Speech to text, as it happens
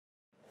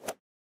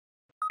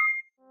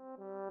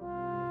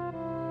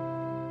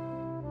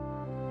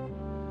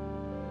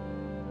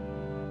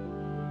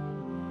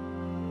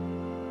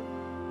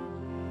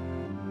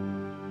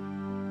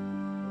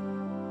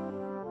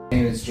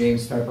name is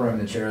James Pepper. I'm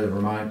the chair of the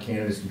Vermont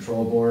Cannabis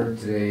Control Board.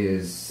 Today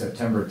is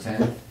September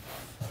 10th,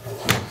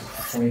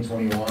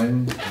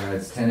 2021.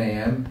 It's 10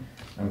 a.m.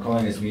 I'm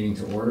calling this meeting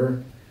to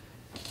order.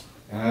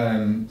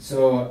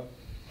 So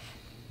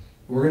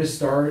we're going to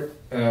start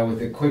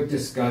with a quick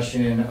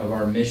discussion of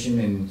our mission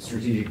and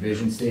strategic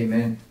vision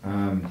statement.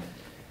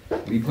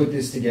 We put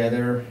this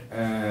together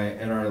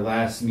at our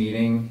last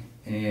meeting,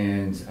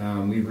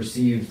 and we've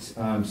received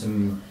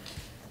some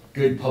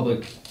good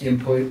public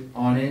input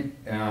on it,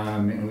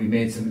 and we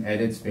made some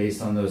edits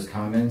based on those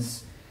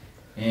comments.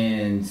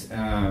 And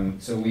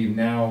so we've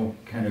now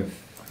kind of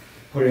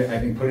put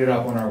it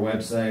up on our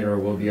website, or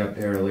will be up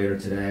there later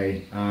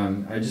today.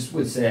 I just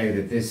would say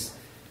that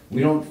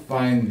we don't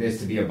find this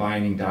to be a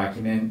binding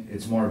document.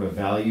 It's more of a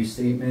value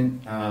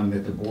statement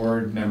that the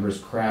board members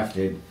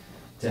crafted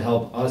to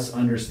help us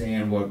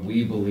understand what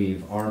we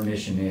believe our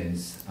mission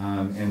is,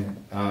 and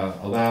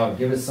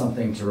give us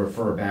something to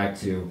refer back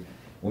to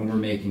when we're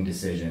making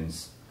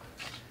decisions.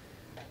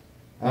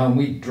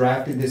 We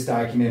drafted this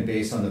document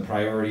based on the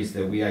priorities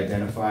that we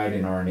identified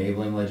in our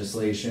enabling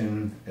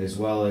legislation, as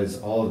well as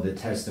all of the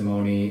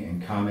testimony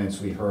and comments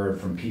we heard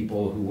from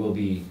people who will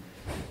be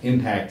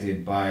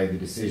impacted by the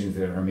decisions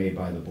that are made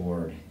by the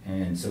board.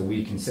 And so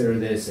we consider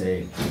this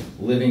a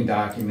living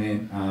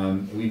document.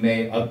 We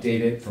may update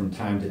it from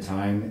time to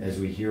time as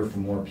we hear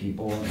from more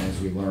people and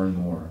as we learn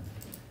more.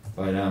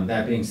 But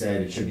that being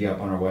said, it should be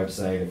up on our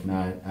website, if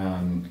not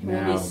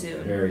now,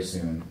 very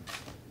soon.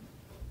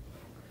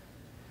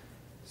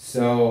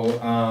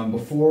 So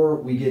before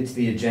we get to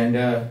the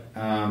agenda,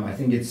 I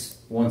think it's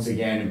once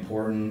again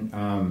important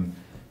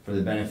for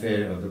the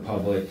benefit of the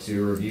public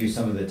to review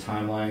some of the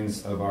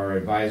timelines of our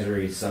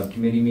advisory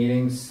subcommittee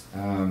meetings.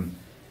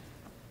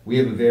 We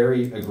have a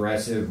very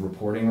aggressive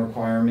reporting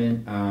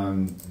requirement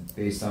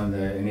based on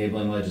the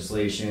enabling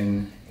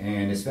legislation,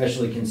 and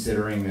especially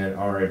considering that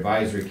our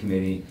advisory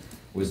committee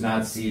was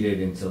not seated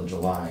until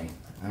July.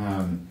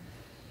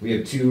 We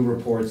have 2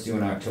 reports due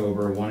in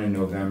October, 1 in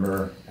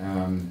November,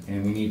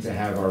 and we need to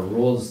have our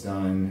rules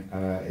done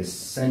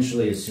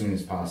essentially as soon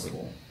as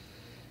possible.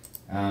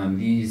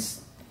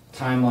 These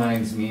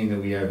timelines mean that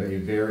we have a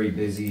very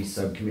busy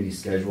subcommittee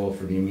schedule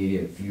for the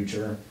immediate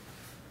future.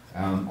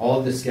 All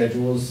of the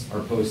schedules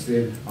are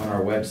posted on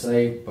our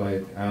website,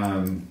 but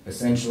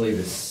essentially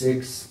the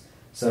 6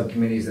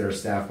 subcommittees that are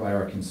staffed by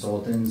our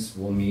consultants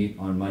will meet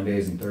on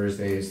Mondays and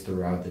Thursdays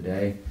throughout the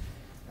day.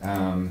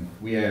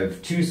 We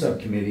have 2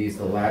 subcommittees,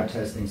 the lab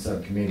testing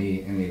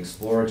subcommittee and the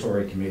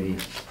exploratory committee,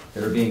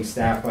 that are being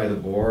staffed by the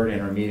board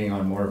and are meeting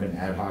on more of an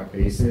ad hoc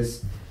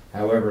basis.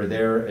 However,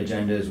 their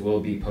agendas will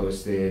be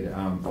posted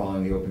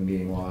following the open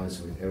meeting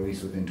laws, at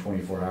least within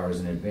 24 hours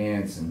in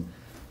advance, and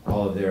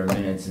all of their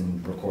minutes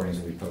and recordings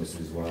will be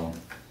posted as well.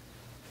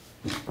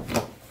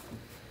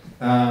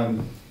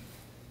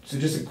 So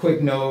just a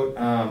quick note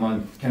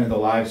on kind of the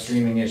live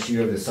streaming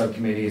issue of the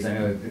subcommittees. I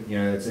know that,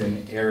 that's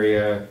an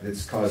area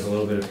that's caused a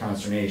little bit of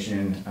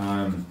consternation.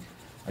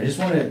 I just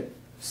want to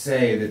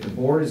say that the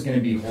board is going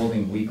to be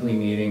holding weekly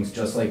meetings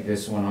just like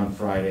this one on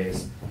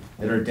Fridays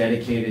that are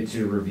dedicated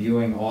to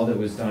reviewing all that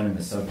was done in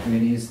the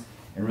subcommittees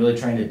and really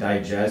trying to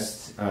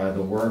digest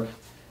the work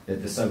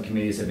that the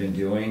subcommittees have been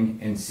doing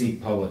and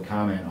seek public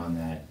comment on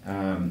that.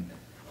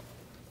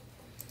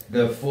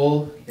 The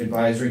full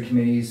advisory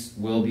committees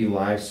will be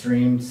live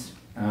streamed.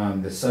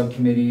 The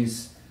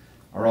subcommittees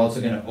are also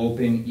going to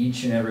open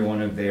each and every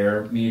one of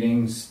their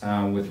meetings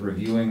with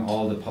reviewing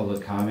all the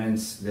public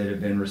comments that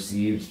have been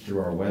received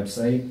through our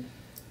website.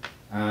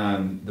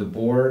 The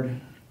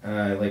board,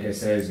 like I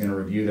said, is going to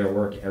review their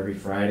work every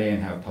Friday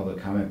and have public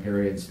comment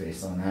periods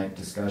based on that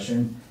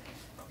discussion.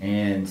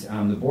 And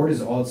the board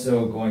is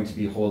also going to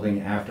be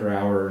holding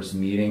after-hours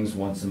meetings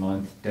once a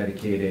month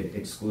dedicated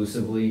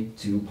exclusively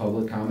to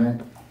public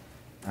comment.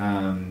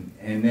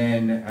 And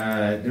then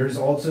there's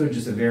also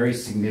just a very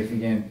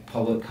significant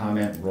public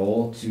comment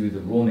role to the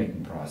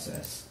rulemaking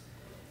process.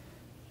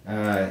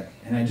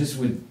 And I just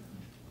would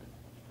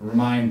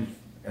remind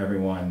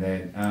everyone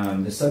that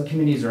the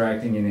subcommittees are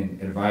acting in an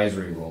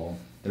advisory role.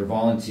 They're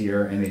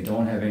volunteer and they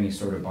don't have any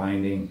sort of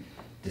binding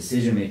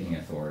decision-making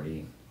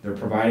authority. They're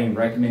providing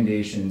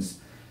recommendations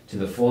to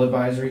the full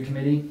advisory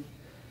committee,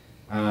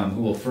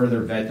 who will further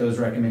vet those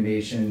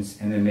recommendations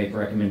and then make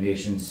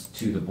recommendations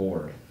to the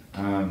board.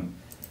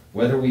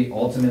 Whether we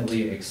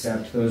ultimately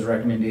accept those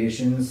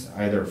recommendations,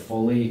 either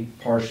fully,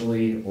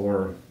 partially,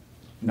 or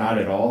not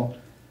at all,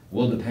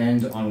 will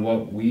depend on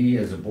what we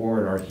as a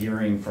board are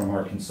hearing from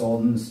our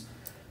consultants,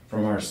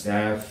 from our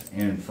staff,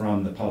 and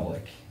from the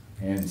public.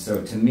 And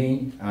so to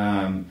me,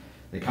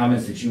 the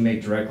comments that you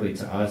make directly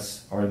to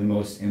us are the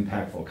most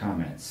impactful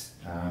comments.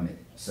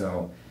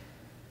 So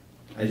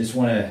I just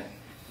want to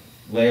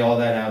lay all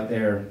that out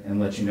there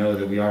and let you know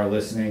that we are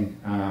listening.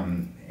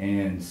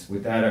 And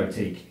with that, I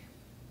would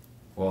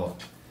well,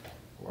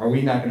 are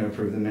we not going to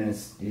approve the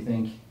minutes, do you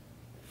think,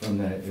 from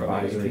the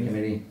advisory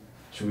committee?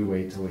 Should we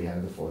wait till we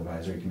have the full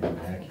advisory committee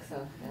back? I think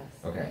so, yes.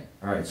 Okay,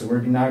 all right, so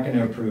we're not going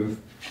to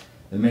approve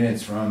the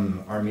minutes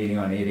from our meeting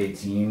on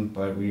 8/18,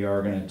 but we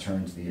are going to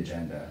turn to the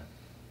agenda.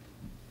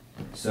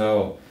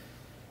 So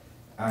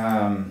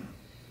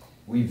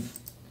We've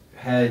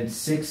had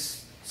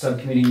 6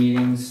 subcommittee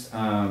meetings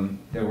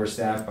that were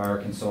staffed by our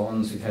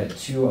consultants. We've had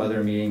 2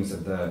 other meetings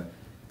of the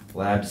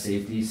lab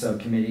safety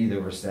subcommittee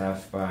that were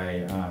staffed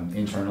by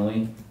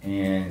internally.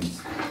 And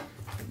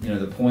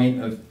the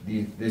point of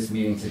this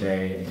meeting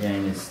today,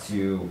 again, is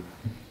to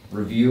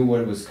review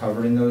what was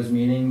covered in those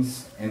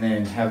meetings and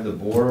then have the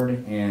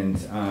board and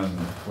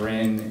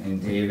Bryn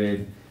and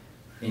David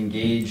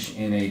engage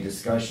in a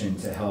discussion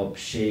to help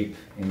shape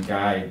and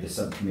guide the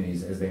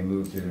subcommittees as they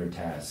move through their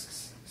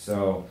tasks.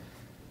 So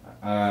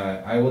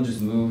I will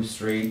just move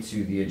straight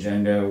to the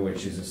agenda,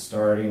 which is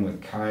starting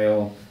with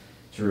Kyle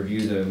to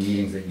review the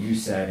meetings that you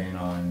sat in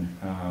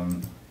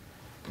on,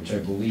 which I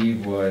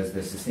believe was the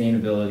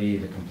sustainability,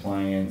 the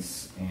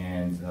compliance,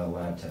 and the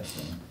lab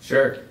testing.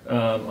 Sure.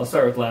 I'll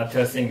start with lab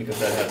testing because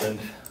that happened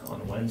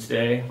on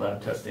Wednesday.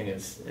 Lab testing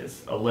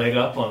is a leg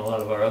up on a lot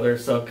of our other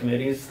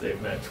subcommittees.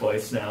 They've met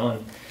twice now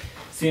and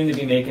seem to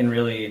be making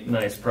really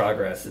nice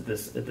progress. At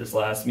this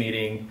last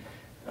meeting,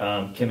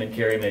 Kim and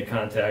Carrie made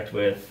contact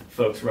with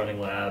folks running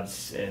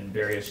labs in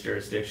various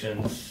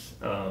jurisdictions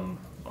on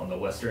the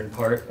western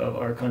part of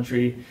our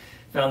country.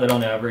 Found that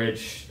on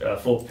average,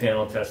 full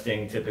panel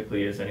testing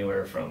typically is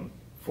anywhere from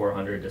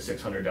 $400 to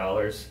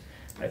 $600.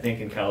 I think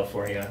in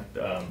California,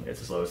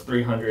 it's as low as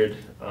 $300.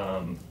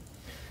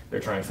 They're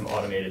trying some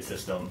automated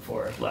system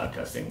for lab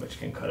testing, which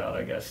can cut out,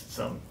 I guess,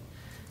 some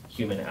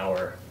human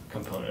hour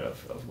component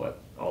of what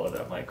all of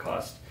that might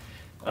cost.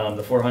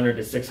 The $400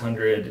 to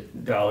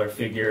 $600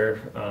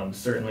 figure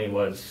certainly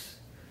was,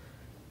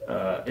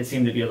 it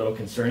seemed to be a little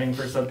concerning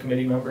for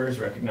subcommittee members,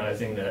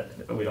 recognizing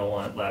that we don't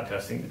want lab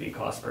testing to be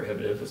cost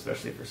prohibitive,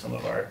 especially for some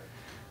of our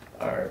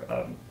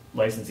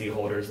licensee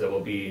holders that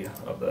will be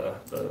of the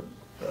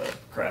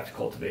craft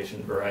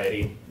cultivation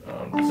variety.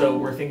 So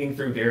we're thinking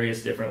through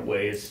various different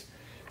ways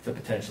to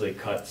potentially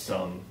cut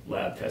some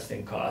lab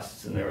testing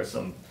costs, and there was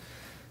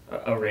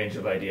a range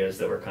of ideas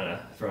that were kind of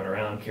thrown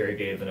around. Kerry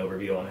gave an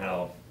overview on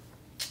how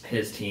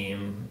his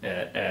team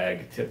at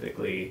Ag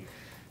typically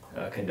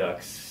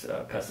conducts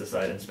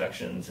pesticide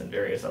inspections and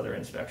various other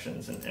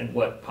inspections, and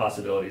what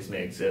possibilities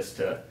may exist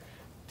to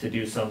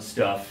do some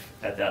stuff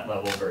at that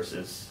level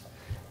versus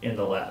in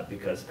the lab,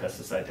 because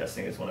pesticide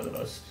testing is one of the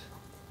most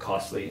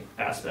costly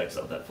aspects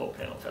of that full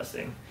panel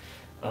testing.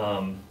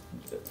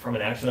 From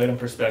an action item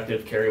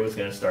perspective, Kerry was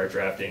going to start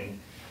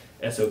drafting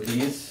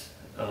SOPs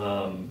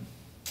for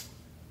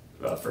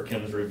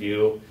Kim's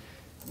review.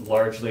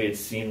 Largely, it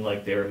seemed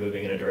like they were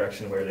moving in a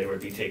direction where they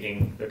would be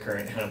taking the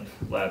current hemp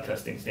lab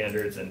testing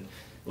standards and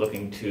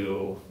looking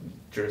to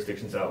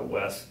jurisdictions out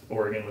west.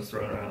 Oregon was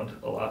thrown around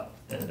a lot,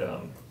 and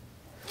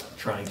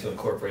trying to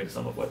incorporate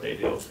some of what they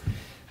do.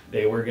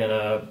 They were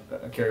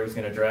Kerry was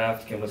gonna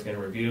draft, Kim was gonna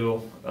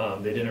review.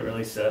 They didn't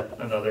really set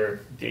another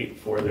date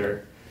for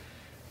their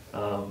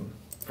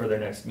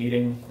next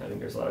meeting. I think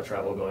there's a lot of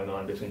travel going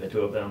on between the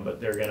two of them, but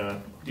they're gonna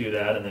do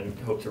that and then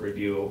hope to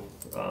review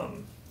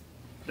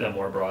them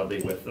more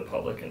broadly with the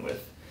public and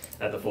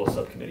at the full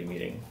subcommittee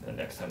meeting the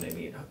next time they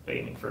meet,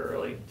 aiming for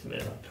early to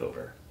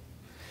mid-October.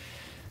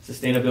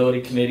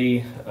 Sustainability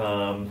committee,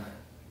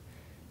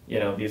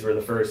 these were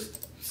the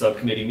first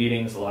subcommittee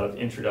meetings, a lot of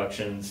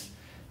introductions.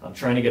 I'm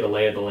trying to get a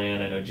lay of the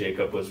land. I know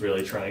Jacob was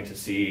really trying to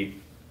see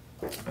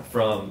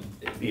from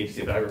the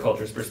Agency of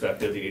Agriculture's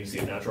perspective, the Agency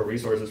of Natural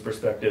Resources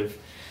perspective,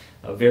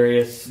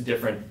 various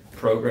different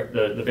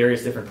the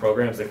various different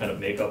programs that kind of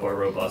make up our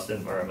robust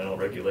environmental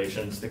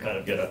regulations to kind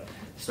of get a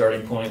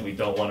starting point. We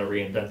don't want to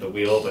reinvent the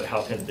wheel, but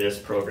how can this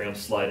program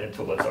slide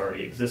into what's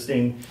already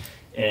existing?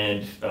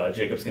 And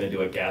Jacob's going to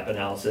do a gap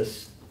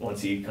analysis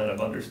once he kind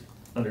of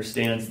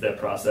understands that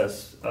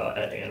process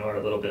at ANR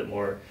a little bit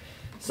more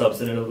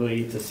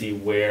substantively to see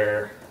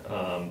where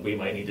we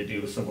might need to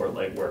do some more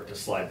legwork to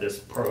slide this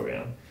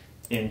program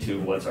into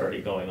what's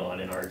already going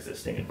on in our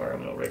existing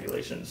environmental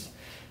regulations.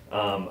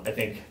 I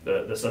think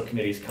the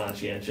subcommittee's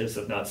conscientious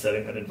of not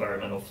setting that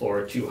environmental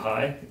floor too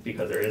high,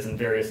 because there isn't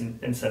various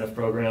incentive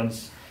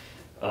programs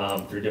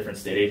through different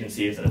state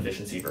agencies and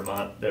Efficiency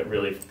Vermont that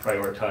really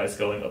prioritize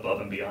going above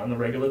and beyond the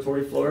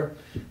regulatory floor.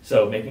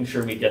 So making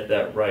sure we get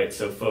that right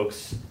so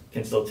folks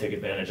can still take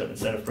advantage of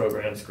incentive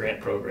programs, grant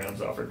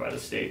programs offered by the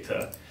state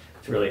to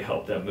really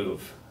help them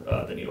move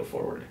the needle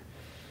forward.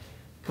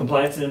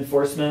 Compliance and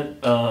enforcement,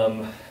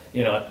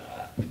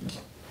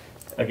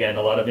 again,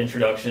 a lot of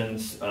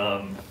introductions.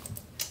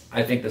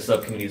 I think the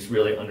subcommittee is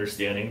really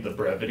understanding the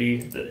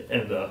brevity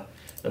and the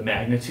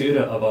magnitude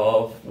of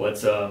all of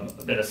what's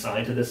been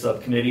assigned to this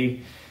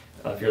subcommittee.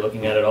 If you're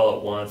looking at it all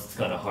at once, it's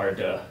kind of hard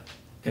to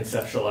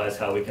conceptualize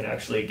how we can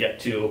actually get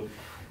to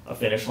a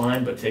finish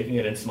line, but taking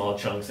it in small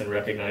chunks and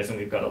recognizing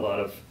we've got a lot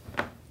of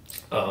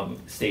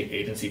state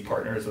agency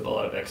partners with a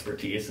lot of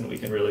expertise and we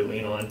can really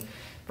lean on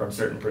from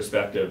certain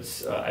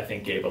perspectives, I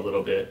think gave a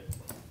little bit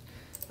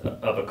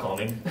of a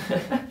calming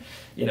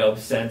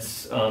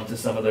sense to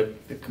some of the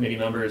committee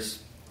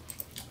members.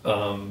 They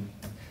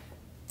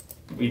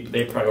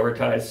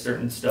prioritize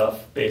certain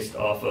stuff based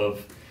off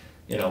of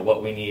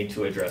what we need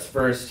to address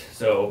first.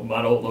 So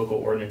model local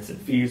ordinance and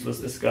fees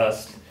was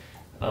discussed.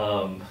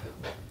 I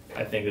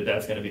I think that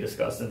that's going to be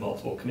discussed in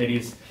multiple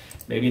committees,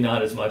 maybe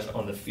not as much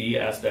on the fee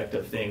aspect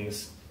of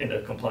things in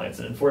the compliance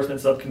and enforcement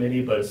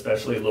subcommittee, but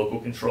especially local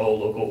control,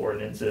 local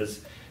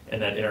ordinances,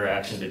 and that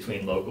interaction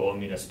between local and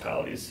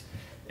municipalities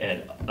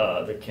and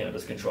the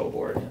Cannabis Control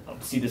Board.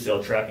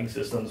 Seed-to-sale tracking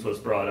systems was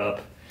brought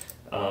up,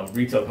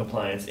 retail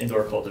compliance,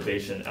 indoor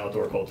cultivation,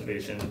 outdoor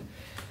cultivation,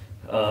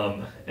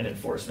 and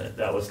enforcement.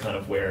 That was kind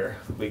of where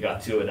we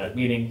got to in that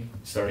meeting,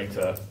 starting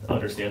to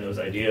understand those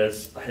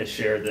ideas. I had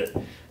shared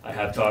that I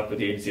have talked with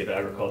the Agency of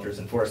Agriculture's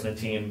enforcement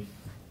team,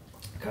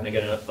 kind of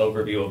get an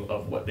overview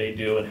of what they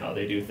do and how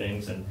they do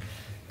things, and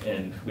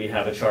we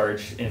have a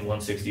charge in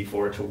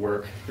 164 to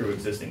work through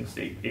existing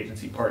state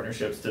agency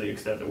partnerships to the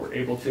extent that we're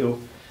able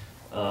to.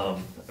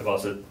 I've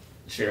also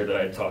shared that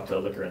I talked to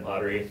Liquor and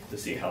Lottery to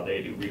see how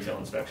they do retail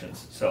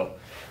inspections. So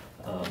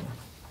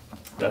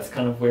that's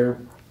kind of where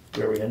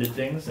we ended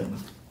things, and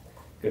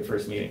good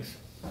first meetings.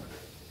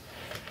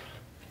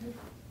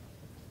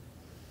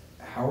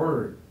 How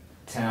are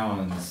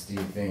towns, do you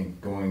think,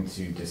 going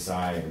to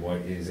decide what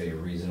is a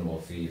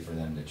reasonable fee for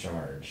them to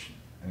charge?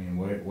 I mean,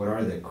 what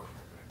are the,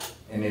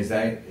 and is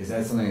that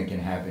something that can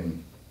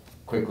happen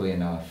quickly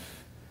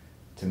enough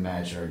to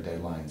match our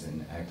deadlines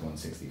in Act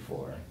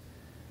 164?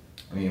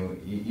 I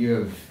mean, you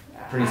have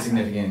pretty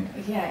significant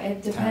Yeah,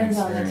 it depends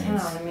on the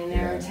experience. town. I mean,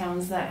 there Yeah. are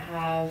towns that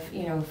have,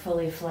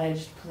 fully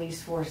fledged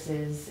police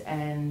forces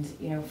and,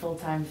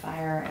 full-time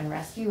fire and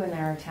rescue, and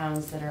there are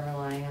towns that are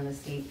relying on the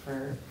state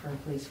for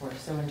police force.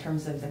 So in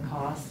terms of the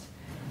cost,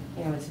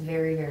 it's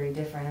very, very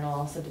different. It'll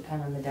also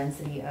depend on the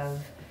density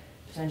of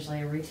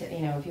potentially a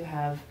retail, if you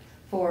have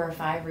 4 or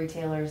 5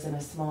 retailers in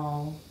a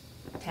small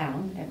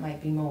town, it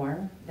might be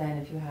more than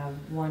if you have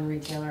 1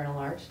 retailer in a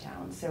large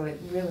town. So it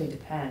really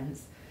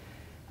depends.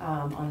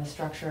 On the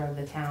structure of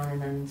the town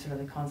and then sort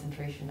of the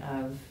concentration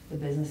of the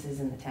businesses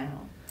in the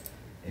town.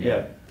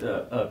 Yeah,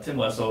 Tim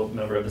Wessel,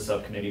 member of the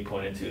subcommittee,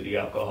 pointed to the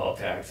alcohol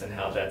tax and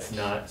how that's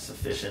not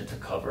sufficient to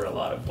cover a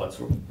lot of what's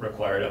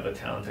required of a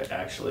town to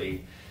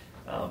actually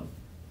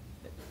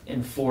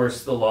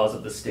enforce the laws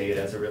of the state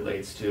as it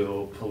relates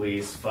to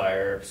police,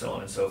 fire, so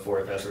on and so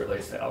forth, as it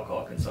relates to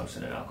alcohol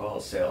consumption and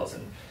alcohol sales.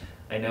 And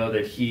I know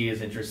that he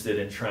is interested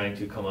in trying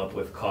to come up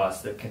with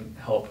costs that can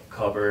help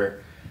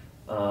cover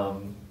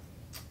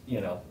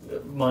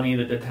money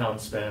that the town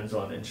spends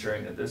on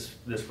ensuring that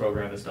this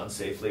program is done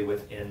safely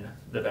within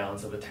the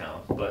bounds of a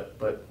town. But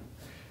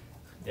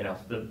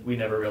we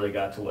never really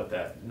got to what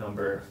that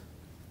number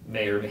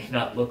may or may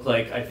not look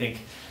like. I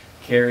think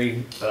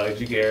Carrie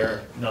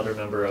Jaguar, another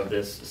member of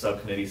this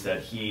subcommittee,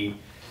 said in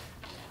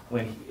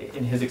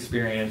his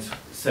experience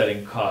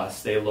setting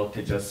costs, they look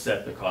to just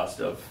set the cost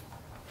of,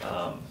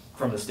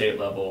 from the state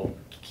level,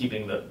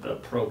 keeping the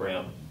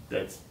program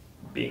that's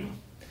being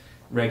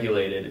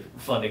regulated,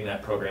 funding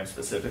that program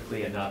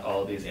specifically, and not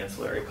all of these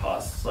ancillary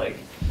costs like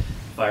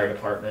fire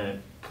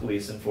department,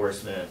 police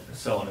enforcement,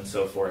 so on and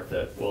so forth,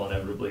 that will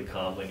inevitably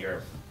come when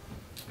you're,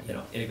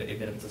 even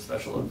if it's a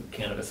special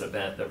cannabis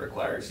event that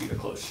requires you to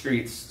close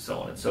streets, so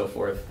on and so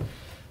forth.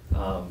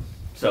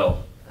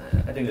 So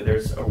I think that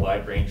there's a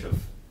wide range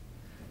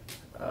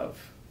of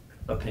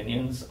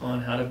opinions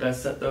on how to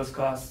best set those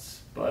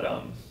costs, but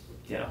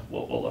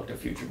we'll look to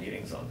future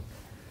meetings on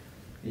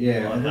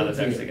how that's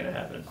actually going to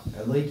happen.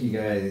 I'd like you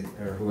guys,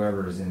 or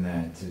whoever's in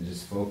that, to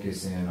just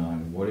focus in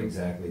on what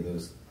exactly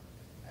those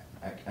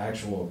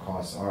actual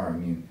costs are.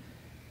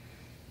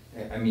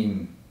 I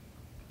mean,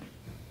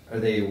 are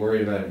they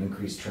worried about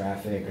increased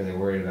traffic? Are they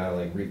worried about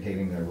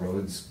repaving their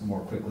roads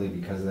more quickly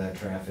because of that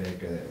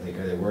traffic?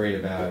 Are they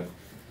worried about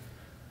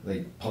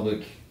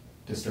public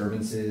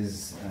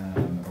disturbances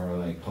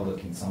or public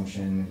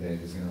consumption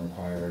that is going to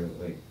require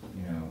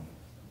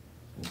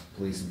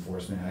police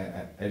enforcement?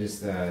 I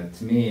just, to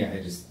me,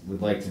 I just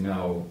would like to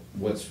know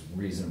what's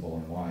reasonable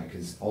and why,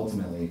 because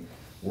ultimately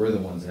we're the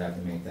ones that have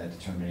to make that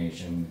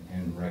determination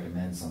and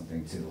recommend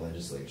something to the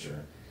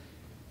legislature.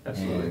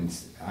 Absolutely.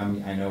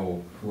 And I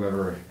know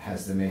whoever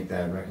has to make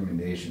that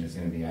recommendation is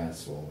going to be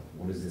asked, well,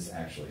 what is this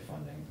actually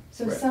funding?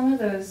 So Right. some of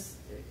those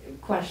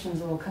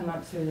questions will come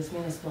up through this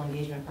municipal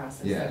engagement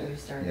process Yeah, that we've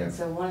started. yeah.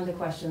 So one of the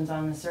questions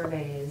on the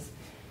survey is,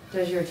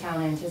 does your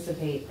town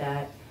anticipate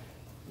that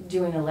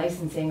doing the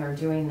licensing or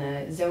doing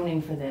the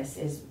zoning for this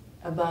is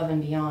above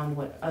and beyond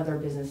what other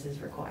businesses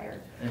require?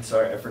 And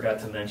sorry, I forgot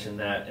to mention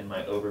that in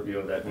my overview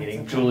of that meeting.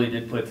 That's okay. Julie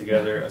did put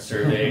together a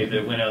survey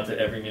that went out to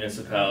every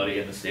municipality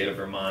in the state of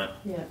Vermont.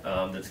 Yeah.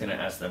 That's going to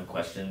ask them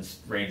questions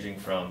ranging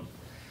from,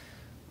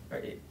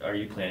 are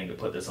you planning to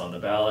put this on the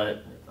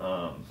ballot?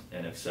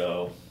 And if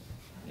so,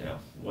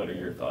 what are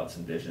your thoughts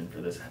and vision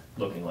for this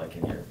looking like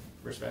in your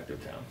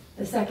respective town?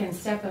 The second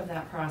step of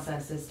that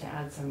process is to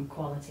add some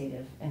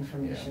qualitative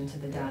information to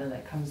the data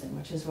that comes in,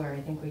 which is where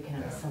I think we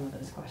can ask some of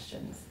those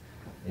questions.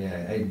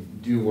 Yeah, I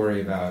do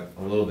worry about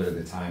a little bit of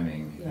the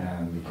timing,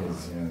 Yeah.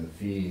 because the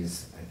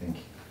fees, I think,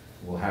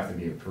 will have to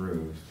be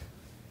approved,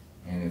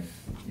 and if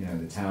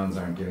the towns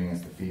aren't giving us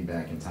the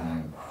feedback in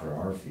time for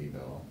our fee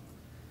bill,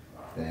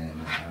 then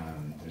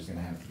there's going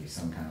to have to be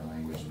some kind of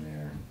language in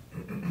there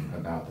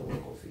about the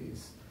local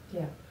fees.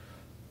 Yeah.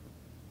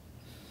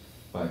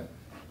 But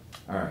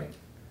All right.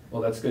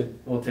 Well, that's good.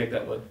 I'll take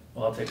that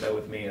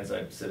with me as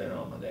I sit in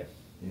on Monday.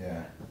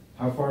 Yeah.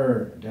 How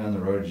far down the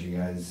road did you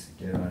guys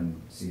get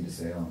on seed to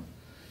sale?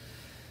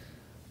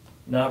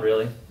 Not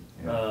really.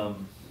 Yeah.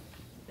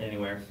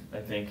 Anywhere. I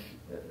think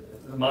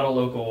the model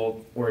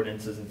local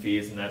ordinances and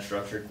fees and that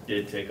structure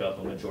did take up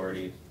a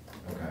majority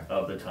Okay.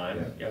 of the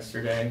time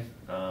yesterday.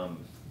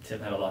 Tim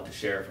had a lot to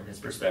share from his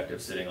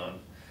perspective sitting on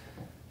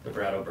the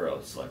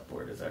Brattleboro Select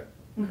Board. Is that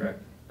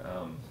correct?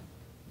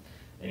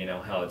 And you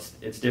know how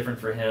it's different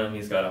for him.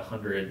 He's got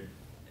 100,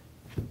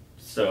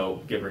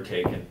 so give or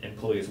take,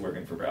 employees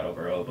working for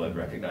Brattleboro, but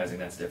recognizing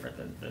that's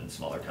different than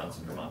smaller towns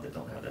in Vermont that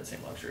don't have that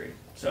same luxury.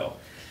 So,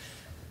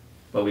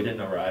 but we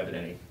didn't arrive at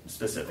any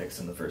specifics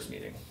in the first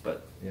meeting,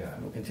 but Yeah.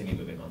 we'll continue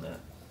moving on that.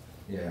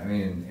 Yeah, I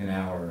mean, an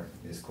hour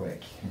is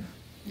quick.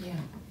 Yeah.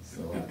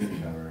 So a lot to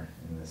cover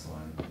in this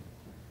one.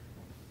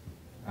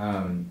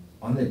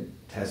 On the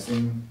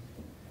testing,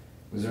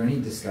 was there any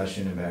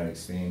discussion about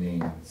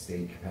expanding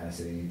state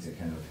capacity to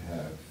kind of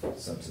have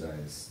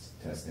subsidized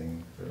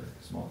testing for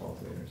small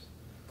cultivators?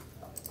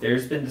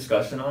 There's been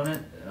discussion on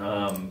it.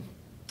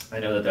 I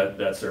know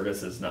that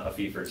service is not, a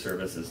fee for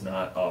service is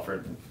not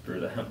offered through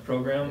the hemp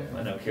program. Yeah.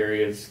 I know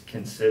Carrie has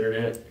considered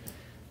it.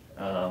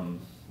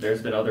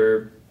 There's been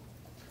other,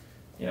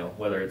 you know,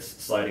 whether it's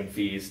sliding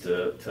fees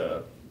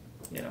to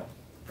you know,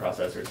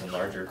 processors and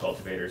larger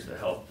cultivators to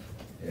help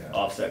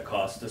offset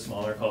costs to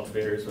smaller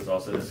cultivators was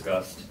also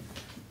discussed.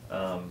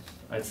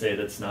 I'd say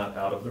that's not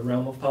out of the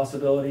realm of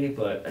possibility,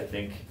 but I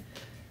think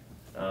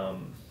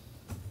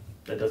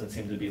that doesn't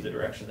seem to be the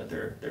direction that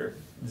they're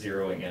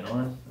zeroing in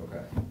on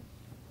Okay.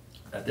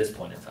 at this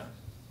point in time.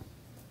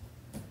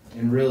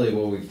 And really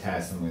what we've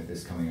tasked them with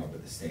is coming up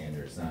with the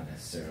standards, not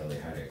necessarily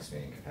how to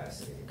expand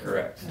capacity.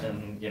 Correct.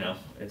 And, you know,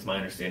 it's my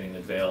understanding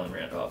that Vail and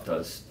Randolph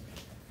does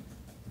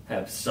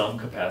have some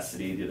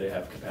capacity. Do they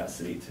have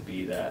capacity to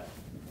be that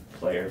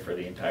player for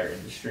the entire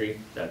industry?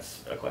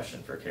 That's a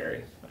question for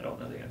Carrie. I don't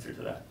know the answer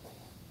to that.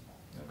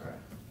 Okay.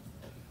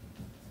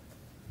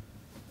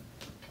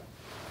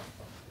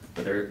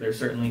 But they're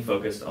certainly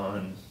focused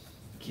on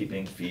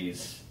keeping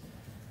fees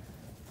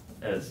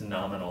as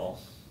nominal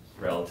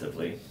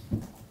relatively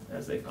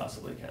as they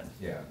possibly can.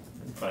 Yeah.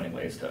 And finding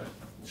ways to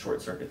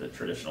short circuit the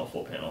traditional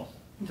full panel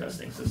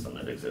testing system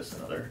that exists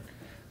in other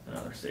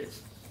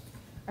states.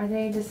 Are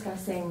they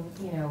discussing,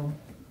 you know,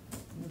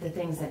 the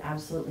things that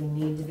absolutely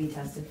need to be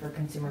tested for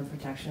consumer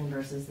protection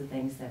versus the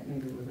things that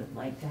maybe we would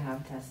like to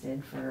have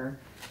tested for,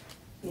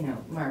 you know,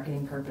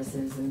 marketing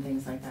purposes and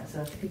things like that?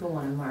 So if people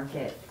want to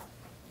market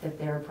that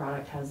their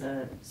product has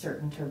a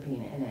certain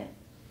terpene in it,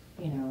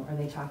 you know, are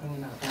they talking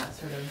about that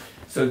sort of?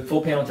 So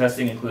full panel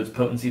testing includes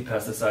potency,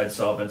 pesticides,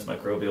 solvents,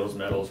 microbials,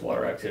 metals,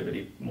 water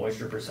activity,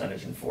 moisture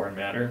percentage, and foreign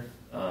matter.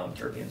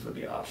 Terpenes would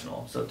be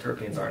optional. So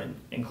terpenes aren't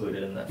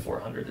included in that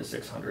 $400 to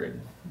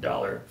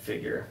 $600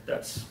 figure.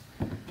 That's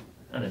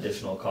an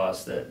additional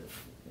cost that,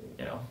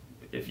 you know,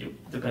 if you,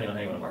 depending on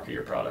how you want to market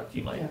your product,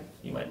 you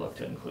might look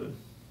to include.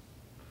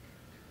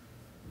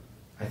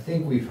 I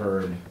think we've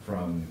heard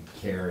from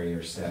Carrie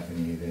or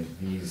Stephanie that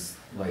these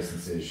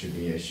licenses should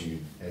be issued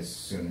as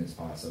soon as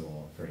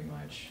possible, pretty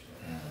much.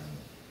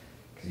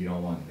 Because you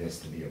don't want this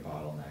to be a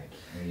bottleneck.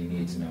 And you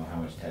need to know how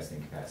much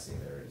testing capacity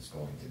there is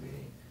going to be.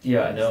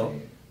 Yeah, I know.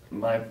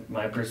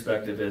 My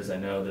perspective is I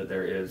know that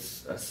there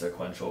is a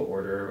sequential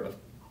order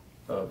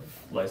of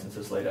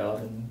licenses laid out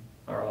in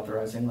our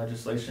authorizing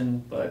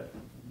legislation, but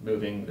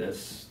moving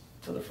this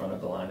to the front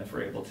of the line, if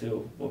we're able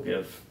to, will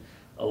give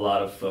a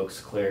lot of folks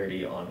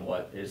clarity on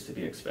what is to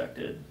be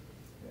expected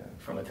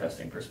from a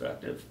testing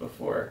perspective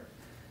before,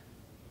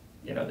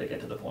 you know, they get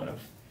to the point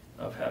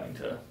of having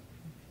to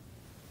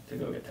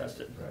go get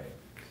tested.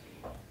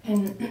 Right.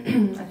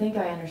 And I think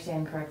I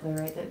understand correctly,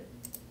 right, that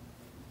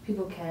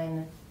people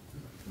can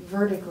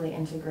vertically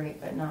integrate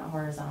but not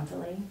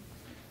horizontally?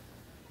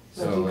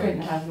 Like So, you couldn't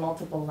like- have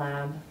multiple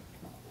lab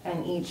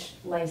and each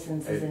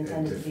license is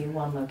intended to be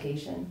one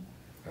location?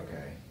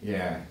 Okay,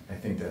 yeah, I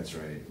think that's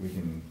right. We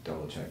can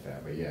double check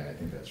that, but yeah, I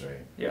think that's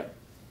right. Yeah.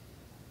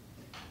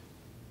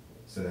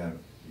 So that,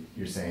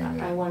 you're saying I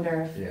that,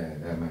 wonder yeah,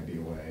 that might be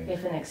a way.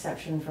 if an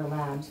exception for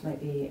labs might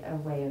be a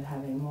way of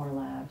having more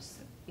labs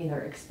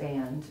either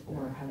expand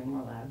or having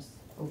more labs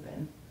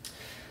open.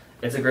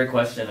 It's a great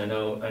question. I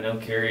know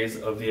Carrie's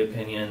of the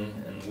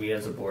opinion, and we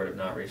as a board have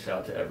not reached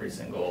out to every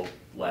single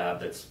lab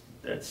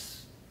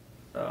that's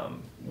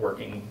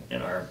working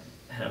in our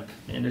hemp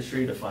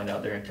industry to find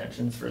out their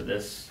intentions for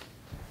this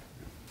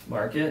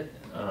market.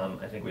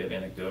 I think we have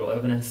anecdotal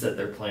evidence that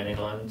they're planning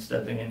on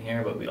stepping in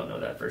here, but we don't know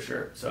that for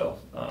sure. So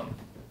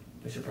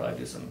we should probably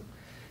do some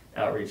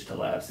outreach to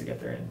labs to get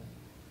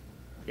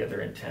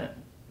their intent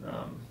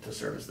to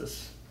service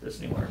this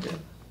new market.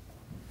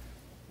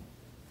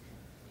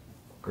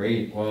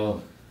 Great,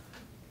 well,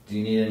 do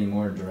you need any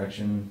more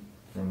direction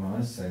from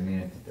us? I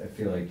mean, I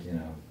feel like, you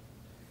know.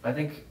 I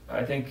think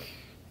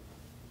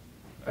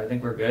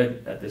we're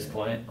good at this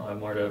point. I'll have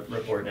more to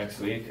report next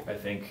week. I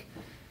think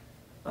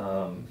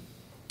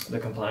the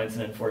compliance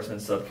and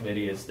enforcement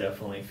subcommittee is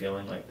definitely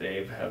feeling like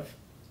they have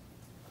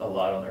a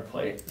lot on their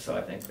plate, so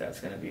I think that's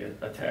going to be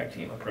a tag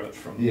team approach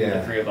from Yeah.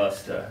 the three of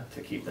us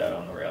to keep that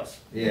on the rails.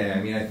 Yeah,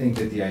 I mean, I think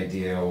that the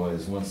idea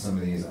was once some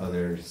of these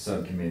other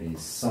subcommittees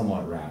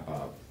somewhat wrap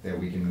up, that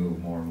we can move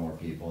more and more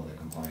people into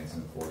compliance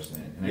and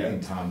enforcement. And Yeah. I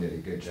think Tom did a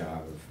good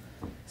job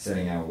of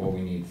setting out what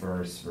we need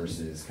first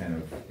versus kind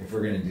of, if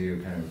we're gonna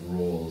do kind of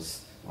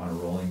rules on a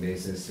rolling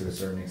basis to a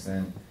certain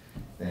extent,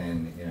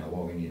 then, you know,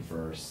 what we need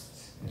first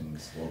and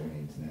what we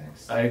need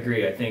next. I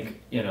agree. I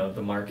think, you know,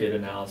 the market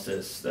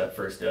analysis, that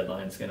first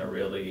deadline is going to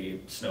really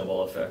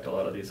snowball affect a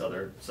lot of these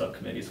other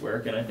subcommittees'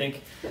 work. And I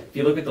think if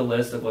you look at the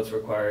list of what's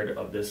required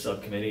of this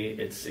subcommittee,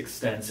 it's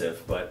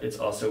extensive, but it's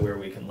also where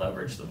we can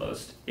leverage the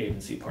most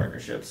agency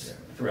partnerships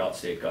throughout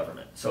state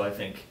government. So I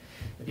think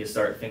if you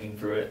start thinking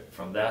through it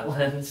from that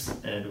lens,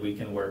 and we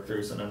can work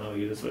through some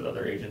MOUs with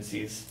other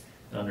agencies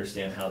and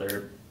understand how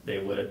they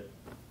would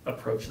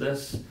approach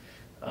this,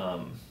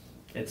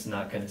 it's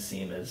not going to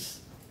seem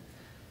as,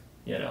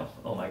 you know,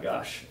 oh my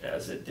gosh,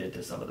 as it did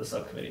to some of the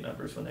subcommittee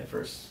members when they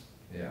first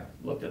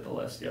looked at the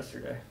list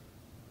yesterday.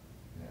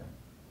 Yeah.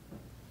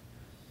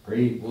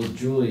 Great. Well,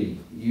 Julie,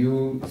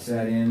 you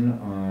sat in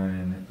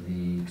on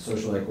the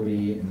social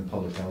equity and the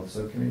public health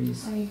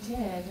subcommittees. I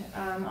did.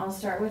 I'll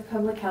start with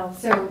public health.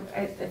 So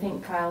I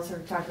think Kyle sort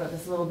of talked about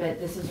this a little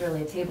bit. This is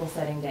really a table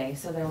setting day.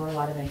 So there were a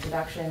lot of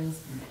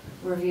introductions,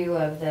 review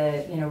of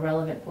the, you know,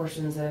 relevant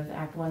portions of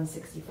Act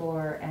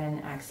 164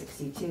 and Act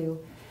 62.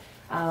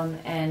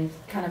 And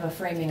kind of a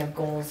framing of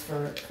goals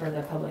for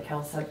the public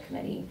health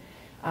subcommittee.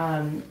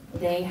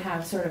 They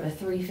have sort of a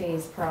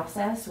three-phase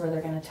process where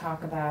they're going to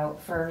talk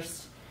about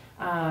first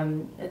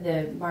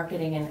the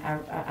marketing and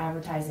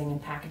advertising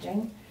and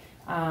packaging.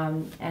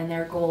 And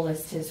their goal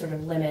is to sort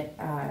of limit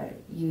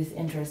youth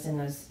interest in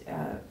those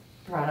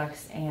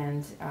products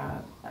and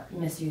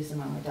misuse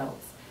among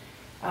adults.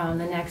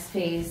 The next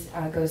phase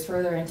goes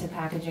further into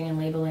packaging and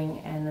labeling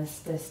and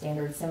the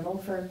standard symbol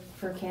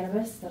for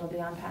cannabis that'll be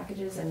on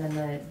packages, and then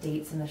the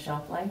dates and the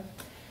shelf life.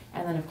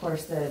 And then, of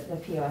course, the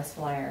POS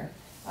flyer,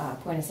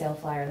 point of sale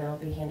flyer that'll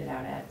be handed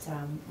out at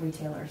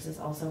retailers is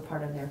also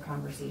part of their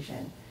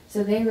conversation.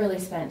 So they really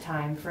spent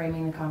time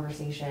framing the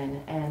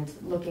conversation and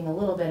looking a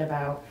little bit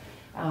about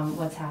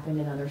what's happened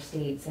in other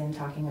states and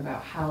talking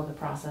about how the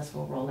process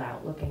will roll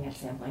out, looking at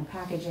sampling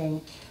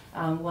packaging.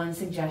 One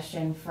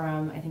suggestion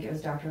from, I think it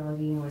was Dr.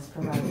 Levine, was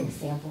providing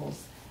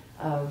samples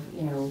of,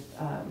 you know,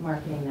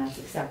 marketing that's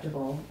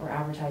acceptable or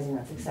advertising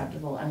that's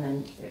acceptable, and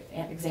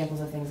then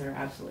examples of things that are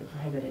absolutely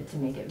prohibited to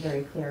make it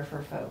very clear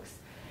for folks.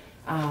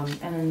 And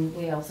then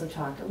we also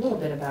talked a little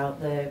bit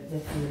about the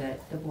fee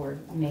that the board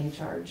may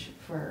charge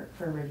for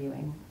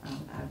reviewing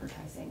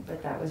advertising,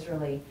 but that was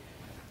really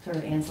sort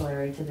of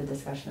ancillary to the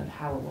discussion of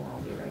how it will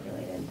all be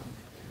regulated.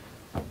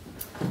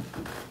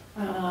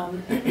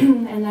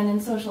 And then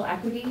in social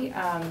equity,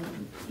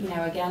 you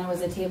know, again, it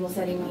was a table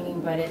setting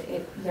meeting, but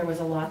there was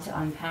a lot to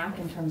unpack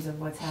in terms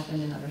of what's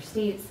happened in other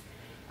states.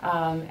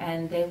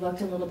 And they looked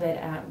a little bit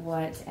at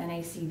what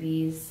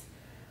NACB's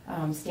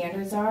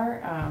standards are.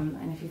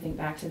 And if you think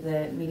back to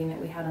the meeting that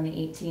we had on the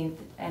 18th,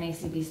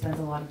 NACB spends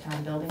a lot of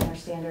time building their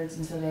standards,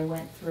 and so they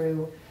went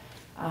through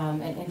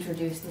and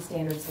introduced the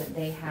standards that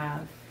they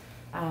have.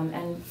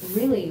 And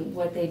really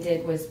what they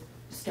did was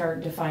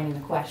start defining the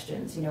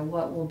questions. You know,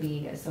 what will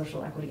be a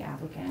social equity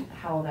applicant?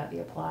 How will that be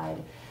applied?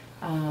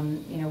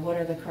 You know, what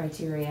are the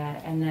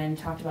criteria? And then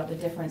talked about the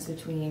difference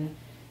between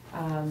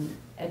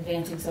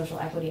advancing social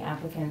equity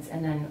applicants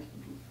and then,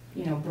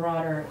 you know,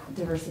 broader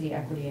diversity,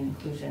 equity, and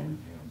inclusion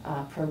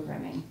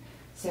programming.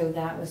 So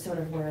that was sort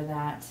of where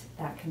that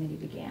committee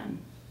began.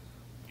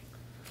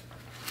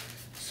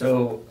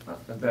 So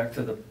back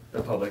to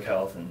the public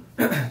health, and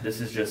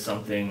this is just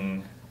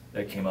something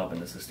that came up in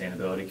the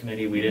sustainability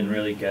committee. We didn't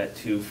really get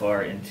too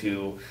far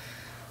into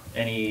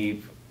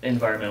any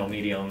environmental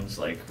mediums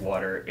like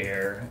water,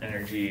 air,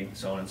 energy,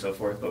 so on and so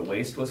forth, but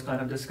waste was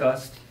kind of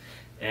discussed.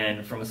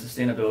 And from a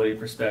sustainability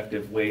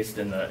perspective, waste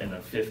in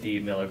the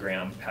 50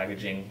 milligram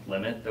packaging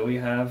limit that we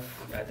have,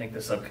 I think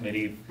the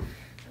subcommittee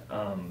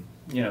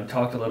you know,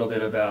 talked a little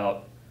bit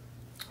about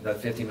that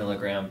 50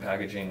 milligram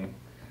packaging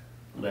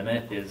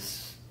limit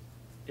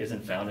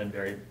isn't found in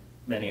very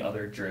many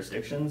other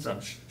jurisdictions.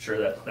 I'm sure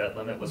that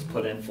limit was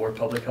put in for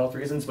public health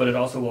reasons, but it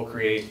also will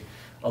create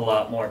a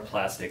lot more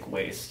plastic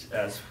waste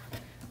as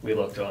we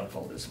look to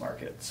unfold this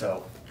market.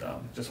 So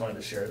just wanted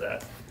to share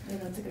that. Yeah,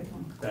 that's a good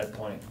one. That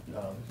point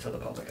to the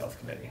Public Health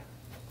Committee.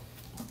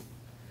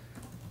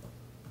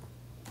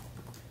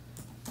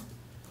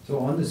 So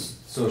on this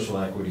social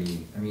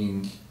equity, I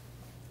mean,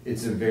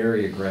 it's a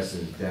very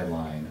aggressive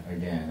deadline.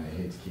 Again, I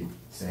hate to keep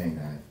saying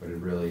that, but it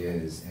really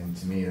is. And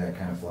to me, that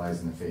kind of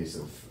flies in the face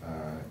of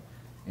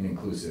an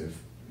inclusive,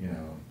 you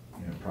know,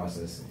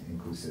 process,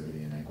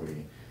 inclusivity and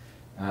equity.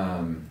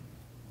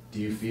 Do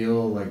you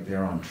feel like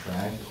they're on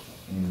track?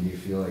 And do you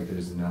feel like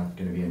there's going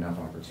to be enough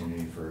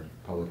opportunity for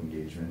public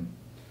engagement?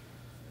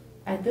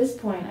 At this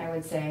point, I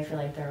would say I feel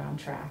like they're on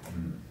track.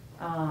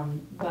 Mm-hmm.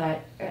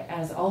 But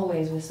as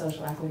always with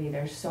social equity,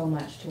 there's so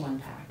much to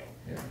unpack.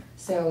 Yeah.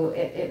 So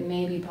it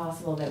may be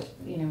possible that,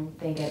 you know,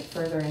 they get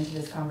further into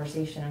this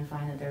conversation and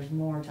find that there's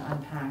more to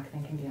unpack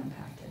than can be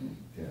unpacked in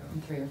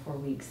 3 or 4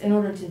 weeks, in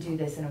order to do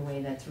this in a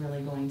way that's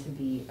really going to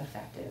be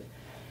effective.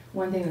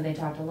 One thing that they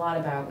talked a lot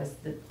about was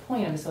the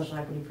point of a social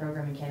equity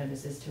program in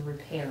cannabis is to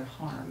repair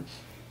harm.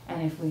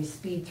 And if we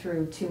speed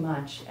through too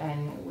much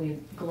and we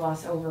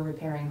gloss over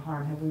repairing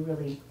harm, have we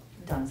really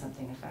done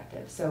something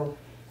effective? So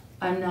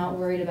I'm not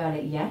worried about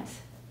it yet,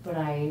 but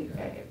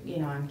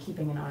I'm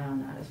keeping an eye on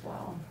that as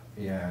well.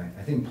 Yeah,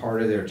 I think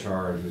part of their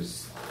charge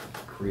was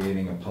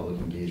creating a public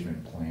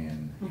engagement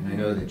plan. Mm-hmm. And I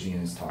know that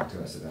Gina's talked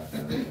to us about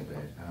that a little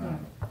bit.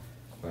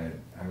 But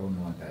I wouldn't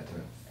want that to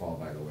fall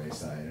by the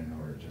wayside in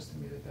order just to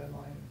meet a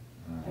deadline.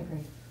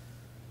 Agreed.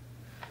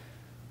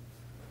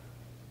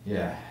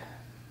 Yeah.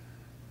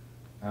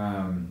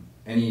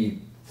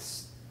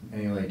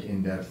 Any like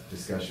in-depth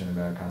discussion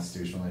about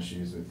constitutional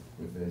issues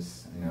with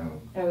this? You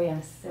know. Oh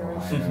yes, there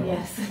was. Ohio,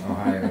 Yes.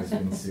 Ohio's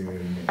been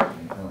sued.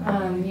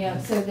 Yeah,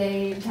 so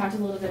they talked a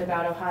little bit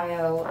about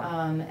Ohio,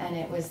 and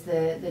it was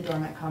the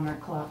Dormant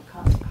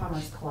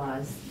Commerce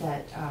Clause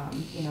that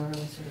really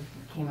sort of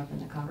came up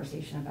into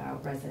conversation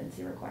about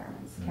residency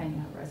requirements. Mm-hmm. Can you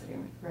have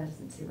a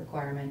residency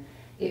requirement?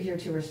 If you're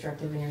too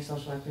restrictive in your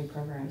social equity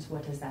programs,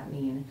 what does that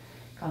mean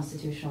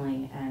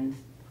constitutionally and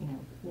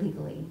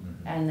legally?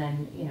 Mm-hmm. And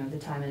then the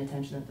time and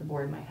attention that the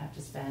board might have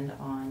to spend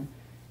on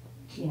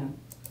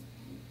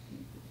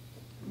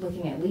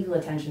looking at legal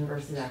attention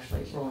versus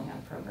actually rolling out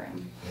a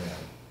program.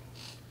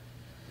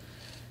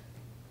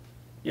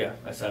 Yeah,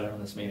 I sat in on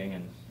this meeting,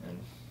 and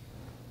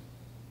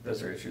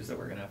those are issues that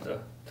we're gonna have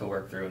to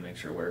work through and make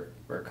sure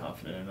we're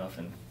confident enough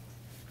in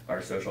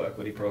our social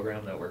equity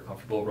program that we're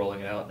comfortable rolling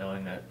it out,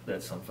 knowing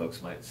that some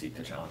folks might seek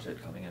to challenge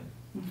it coming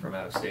in from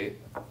out of state.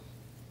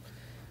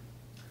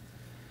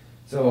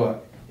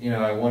 So,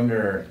 I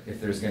wonder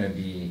if there's going to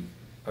be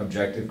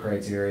objective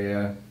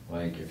criteria,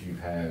 like if you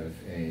have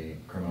a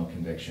criminal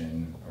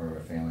conviction or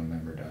a family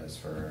member does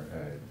for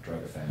a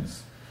drug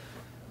offense,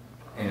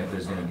 and if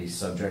there's going to be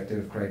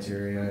subjective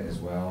criteria as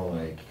well,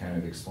 like kind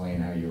of explain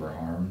how you were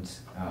harmed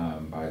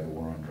by the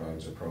war on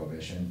drugs or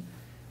prohibition,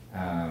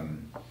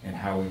 and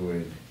how we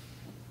would,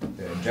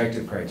 the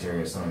objective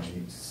criteria is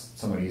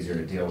somewhat easier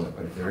to deal with,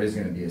 but if there is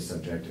going to be a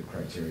subjective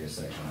criteria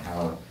section,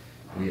 how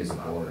we as a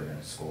board are going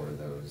to score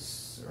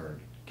those or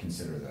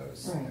consider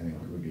those. Right. I think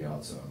it would be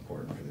also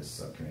important for this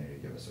subcommittee to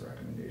give us a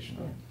recommendation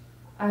on.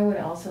 I would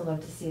also love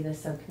to see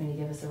this subcommittee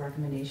give us a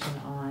recommendation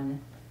on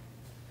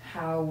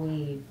how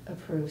we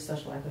approve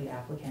social equity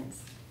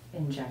applicants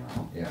in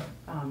general. Yeah.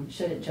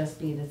 Should it just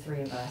be the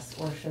 3 of us,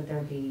 or should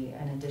there be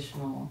an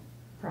additional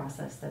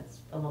process that's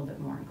a little bit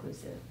more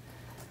inclusive?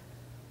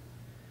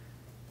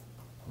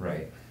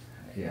 Right.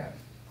 Yeah.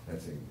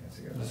 That's a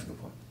good point.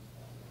 point.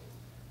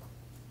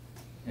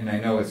 And I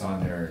know it's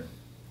on their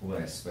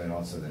list, but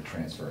also the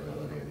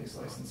transferability of these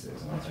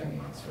licenses and what that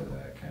means for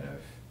the kind of,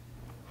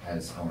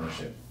 as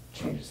ownership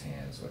changes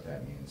hands, what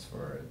that means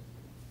for,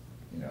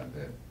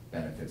 the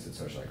benefits that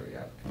social equity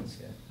applicants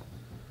get.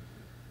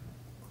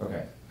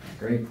 Okay,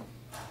 great.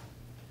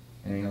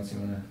 Anything else you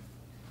want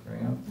to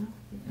bring up? No.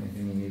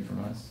 Anything you need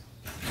from us?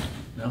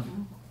 No?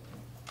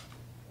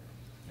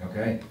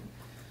 Okay.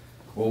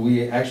 Well,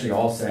 we actually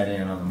all sat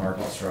in on the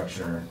market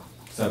structure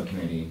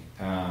subcommittee.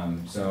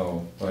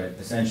 But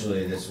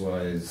essentially this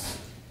was,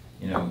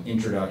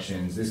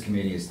 introductions. This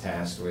committee is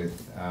tasked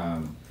with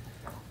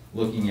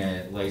looking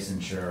at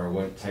licensure,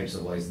 what types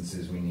of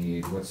licenses we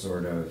need, what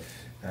sort of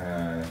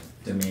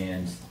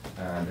demand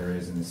there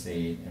is in the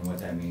state, and what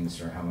that means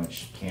for how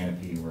much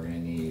canopy we're going to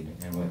need,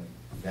 and what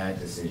that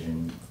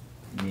decision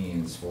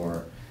means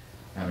for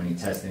how many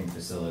testing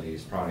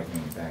facilities, product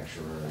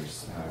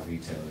manufacturers,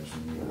 retailers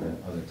we need,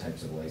 other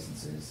types of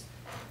licenses.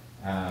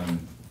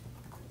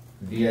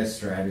 VS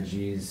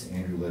Strategies,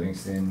 Andrew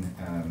Livingston,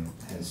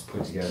 has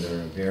put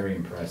together a very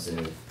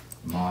impressive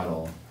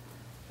model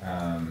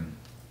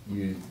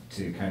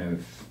to kind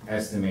of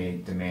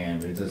estimate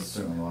demand, but it does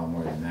certainly a lot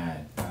more than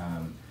that.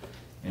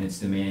 And it's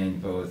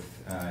demand, both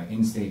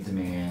in-state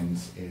demand,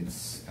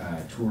 it's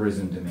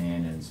tourism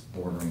demand, and it's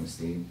bordering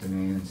state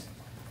demand.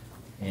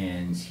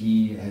 And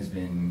he has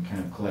been kind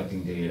of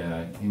collecting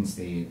data,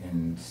 in-state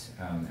and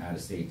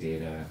out-of-state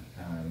data,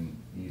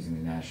 using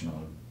the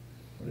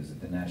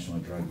National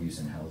Drug Use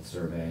and Health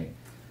Survey,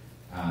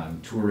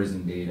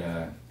 tourism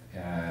data,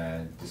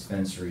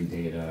 dispensary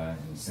data,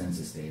 and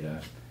census data.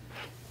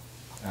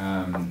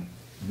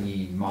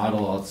 The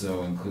model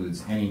also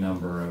includes any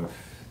number of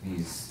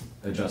these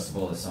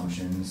adjustable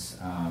assumptions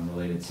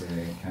related to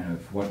kind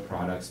of what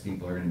products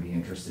people are going to be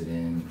interested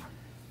in,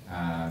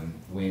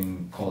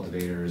 when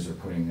cultivators are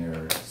putting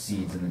their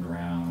seeds in the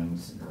ground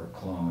or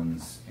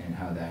clones, and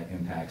how that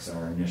impacts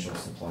our initial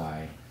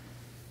supply,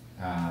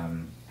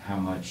 how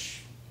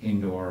much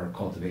indoor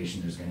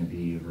cultivation there's going to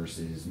be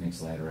versus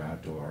mixed light or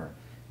outdoor,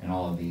 and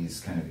all of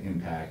these kind of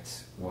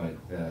impact what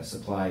the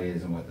supply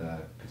is and what the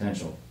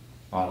potential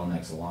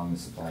bottlenecks along the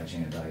supply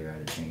chain and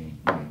value-added chain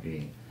might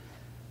be.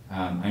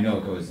 I know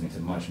it goes into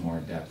much more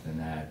depth than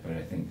that, but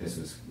I think this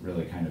was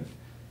really kind of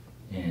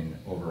an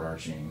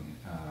overarching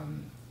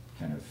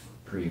kind of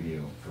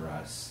preview for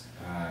us.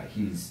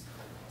 He's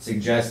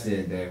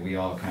suggested that we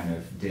all kind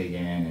of dig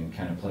in and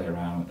kind of play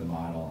around with the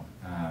model.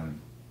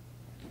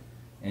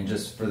 And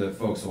just for the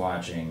folks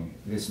watching,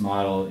 this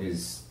model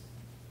is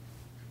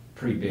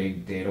pretty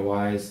big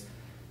data-wise,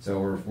 so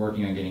we're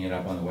working on getting it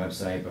up on the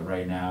website, but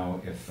right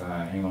now, if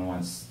anyone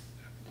wants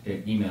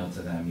it emailed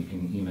to them, you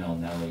can email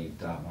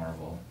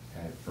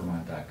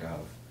nellie.marvel@vermont.gov,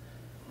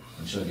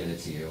 and she'll get it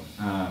to you.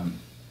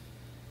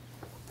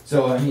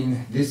 So, I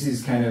mean, this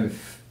is kind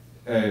of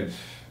an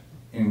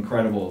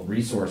incredible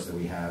resource that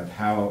we have.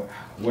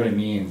 What it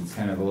means, it's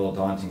kind of a little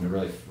daunting to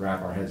really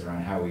wrap our heads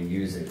around how we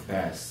use it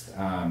best.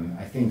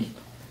 I think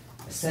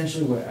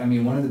essentially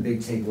one of the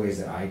big takeaways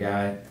that I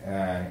got,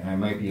 and I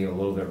might be a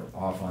little bit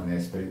off on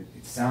this, but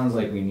it sounds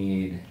like we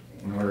need,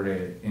 in order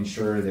to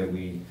ensure that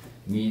we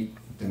meet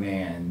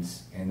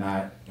demands and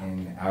not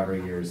in outer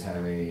years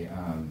have a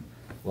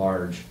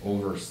large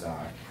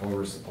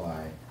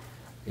oversupply,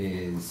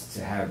 is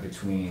to have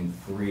between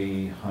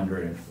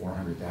 300 and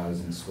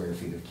 400,000 square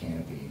feet of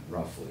canopy,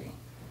 roughly.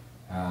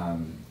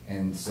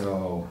 And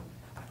so,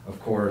 of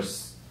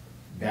course,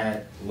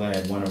 that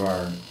led one of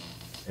our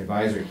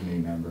advisory committee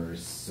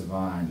members,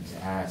 Savan,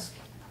 to ask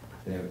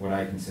what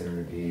I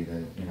consider to be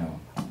the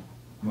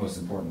most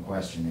important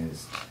question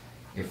is,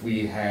 if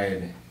we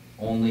had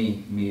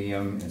only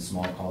medium and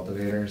small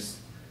cultivators,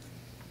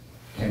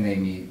 can they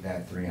meet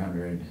that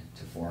 300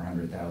 to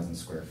 400,000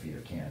 square feet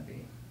of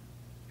canopy?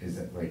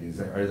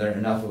 Are there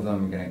enough of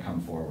them going to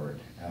come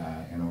forward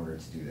in order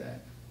to do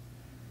that?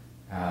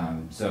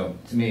 So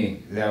to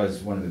me, that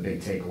was one of the big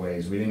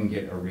takeaways. We didn't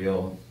get a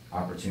real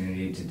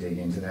opportunity to dig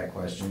into that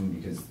question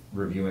because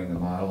reviewing the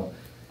model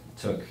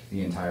took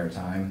the entire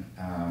time.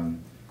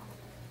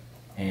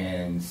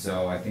 And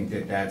so I think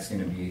that that's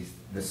going to be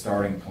the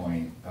starting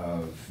point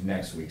of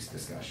next week's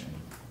discussion.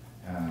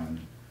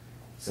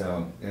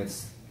 So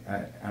it's,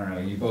 I don't know,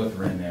 you both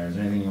were in there. Is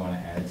there anything you want to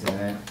add to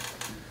that?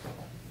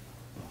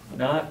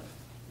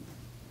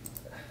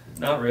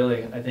 Not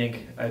really. I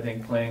think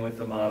playing with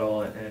the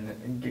model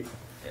and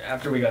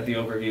after we got the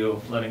overview,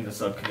 letting the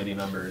subcommittee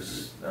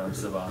members,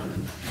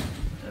 Savan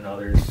and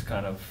others,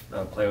 kind of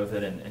play with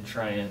it and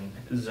try and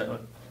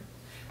zone.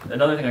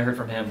 Another thing I heard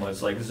from him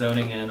was like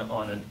zoning in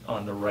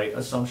on the right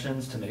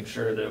assumptions to make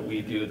sure that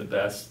we do the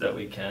best that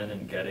we can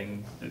in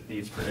getting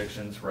these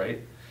predictions right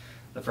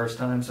the first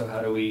time. So how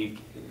do we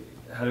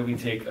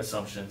take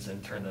assumptions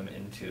and turn them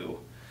into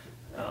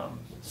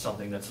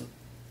something that's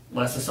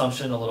less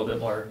assumption, a little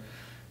bit more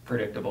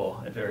predictable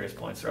at various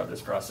points throughout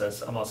this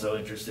process. I'm also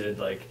interested,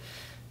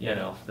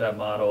 that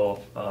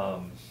model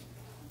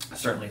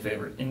certainly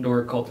favored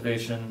indoor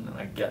cultivation, and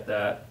I get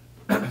that.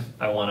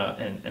 I want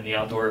to, and the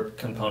outdoor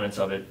components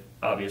of it,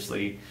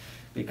 obviously,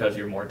 because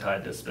you're more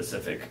tied to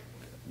specific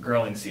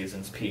growing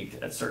seasons, peak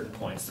at certain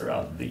points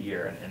throughout the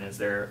year. And is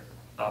there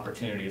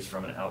opportunities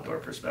from an outdoor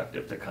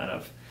perspective to kind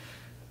of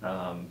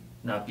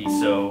not be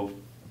so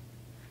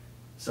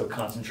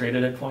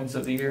concentrated at points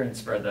of the year and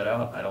spread that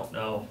out? I don't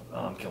know.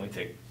 Can we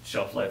take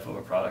shelf life of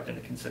a product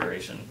into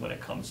consideration when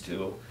it comes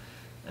to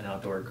an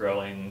outdoor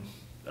growing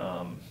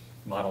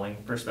modeling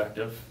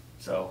perspective?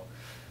 So,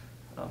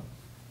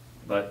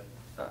 but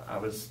I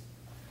was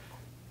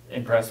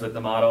impressed with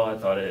the model. I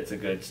thought it's a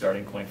good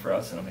starting point for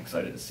us, and I'm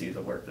excited to see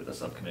the work that the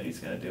subcommittee is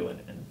going to do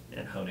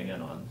and honing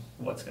in on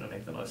what's going to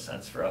make the most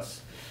sense for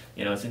us.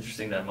 It's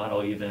interesting that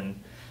model even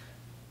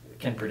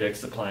can predict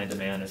supply and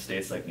demand in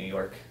states like New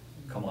York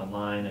come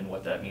online and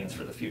what that means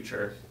for the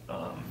future.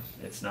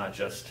 It's not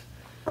just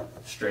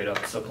straight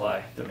up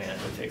supply demand.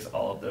 It takes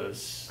all of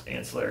those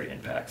ancillary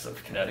impacts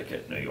of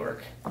Connecticut, New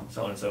York,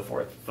 so on and so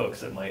forth.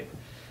 Folks that might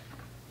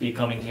be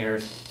coming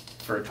here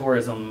for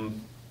tourism,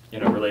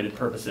 related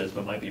purposes,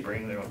 but might be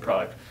bringing their own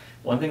product.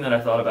 One thing that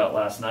I thought about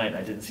last night, and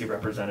I didn't see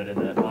represented in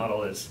that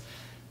model, is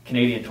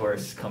Canadian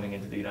tourists coming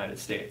into the United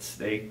States.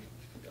 They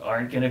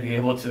aren't going to be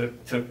able to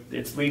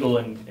it's legal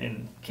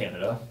in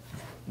Canada.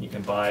 You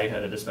can buy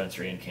at a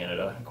dispensary in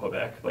Canada,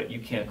 Quebec, but you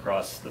can't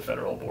cross the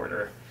federal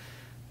border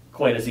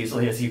quite as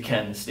easily as you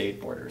can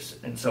state borders.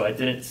 And so I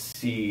didn't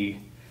see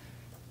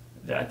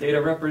that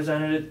data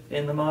represented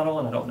in the model,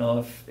 and I don't know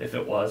if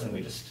it was, and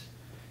we just...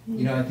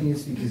 I think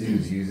it's because he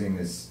was using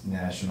this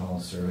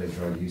National Survey of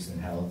Drug Use and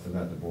Health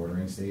about the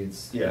bordering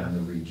states and the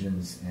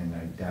regions, and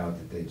I doubt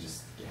that they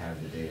just have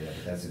the data,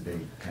 but that's a big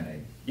kind of...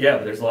 Yeah,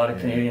 but there's a lot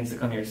of Canadians that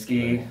come here to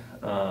ski,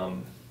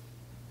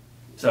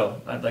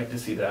 so I'd like to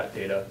see that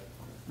data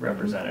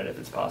represented if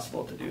it's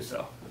possible to do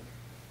so.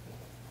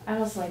 I'd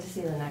also like to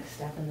see the next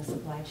step in the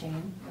supply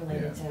chain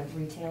related to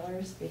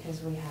retailers,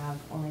 because we have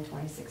only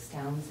 26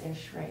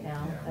 towns-ish right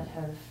now that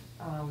have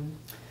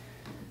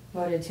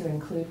voted to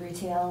include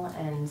retail,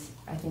 and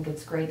I think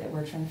it's great that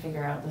we're trying to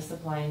figure out the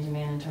supply and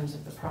demand in terms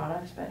of the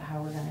product, but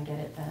how we're going to get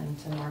it then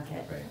to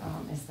market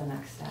is the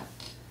next step.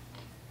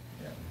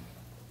 Yeah.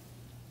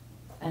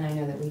 And I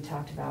know that we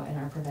talked about in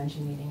our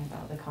prevention meeting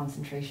about the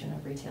concentration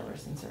of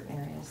retailers in certain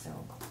areas, so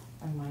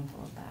I'm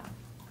mindful of that.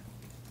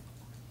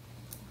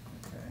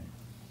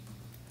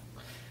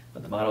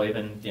 But the model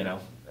even,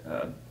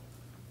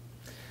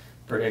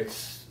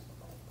 predicts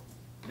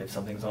if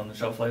something's on the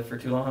shelf life for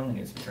too long, it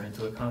needs to be turned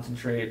into a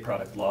concentrate,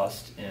 product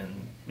lost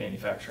in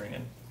manufacturing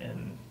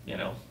and you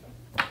know,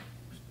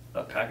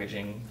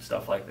 packaging,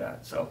 stuff like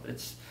that. So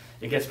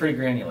it gets pretty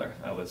granular.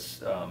 It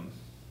was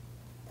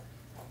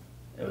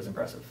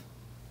impressive.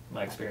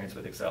 My experience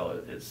with Excel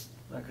is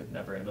I could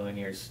never in a million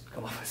years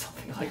come up with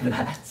something like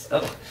that.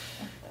 So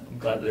I'm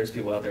glad that there's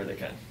people out there that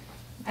can.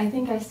 I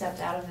think I stepped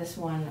out of this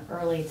one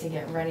early to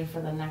get ready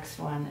for the next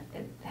one.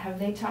 Have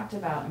they talked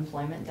about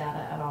employment data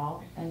at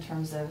all in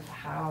terms of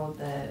how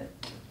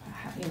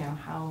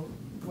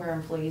where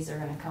employees are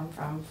going to come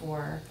from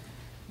for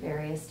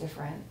various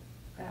different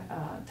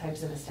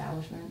types of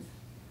establishments?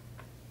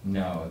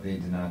 No, they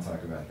did not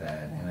talk about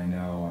that, and I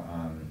know,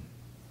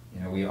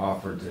 we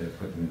offered to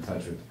put them in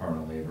touch with the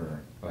Department of Labor,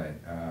 but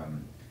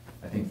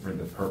I think for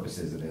the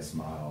purposes of this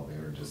model,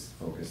 they were just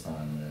focused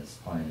on the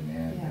supply and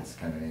demand. Yeah. It's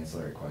kind of an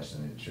ancillary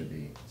question that should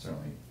be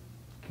certainly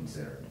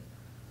considered.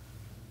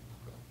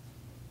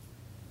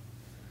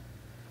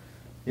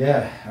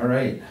 Yeah, all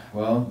right.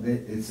 Well,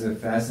 it's a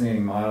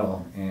fascinating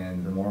model,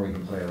 and the more we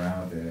can play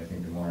around with it, I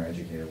think the more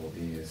educated we'll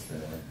be as to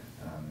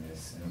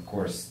this. And of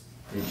course,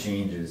 it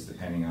changes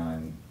depending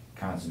on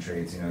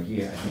concentrates.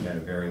 He, I think, had a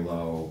very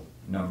low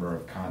number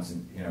of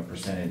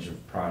percentage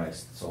of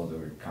products sold that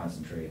were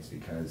concentrates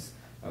because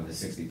of the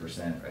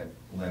 60%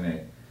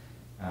 limit,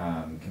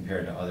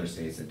 compared to other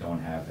states that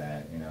don't have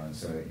that. And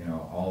so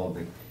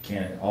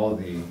all of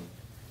the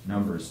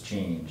numbers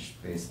change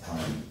based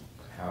upon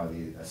how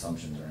the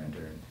assumptions are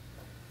entered.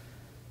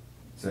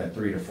 So that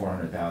 300,000 to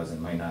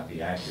 400,000 might not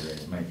be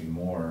accurate. It might be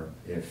more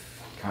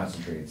if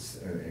concentrates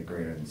at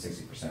greater than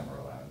 60% were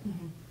allowed.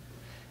 Mm-hmm.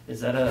 Is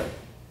that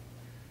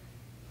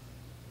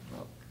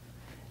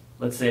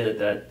let's say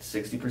that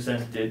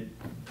 60% did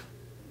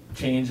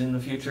change in the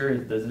future.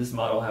 Does this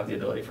model have the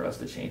ability for us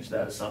to change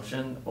that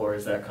assumption, or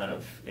is that kind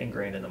of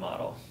ingrained in the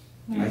model?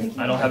 I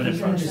don't have it in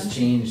front of me. Just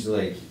changed,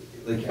 like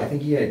I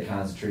think he had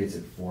concentrates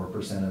at 4%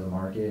 of the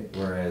market,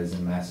 whereas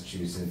in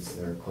Massachusetts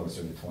they're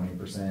closer to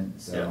 20%.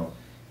 So Yeah.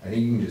 I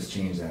think you can just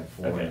change that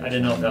 4. Okay, I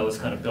didn't know if that was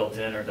kind of built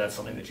in, or if that's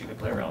something that you can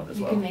play around with as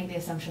You well. can make the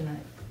assumption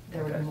that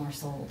there would Okay. be more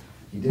sold.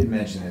 He did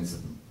mention it's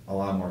a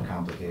lot more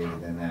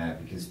complicated than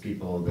that, because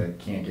people that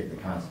can't get the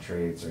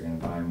concentrates are going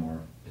to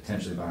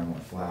potentially buy more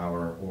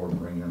flour or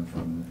bring them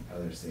from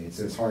other states.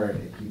 So it's hard.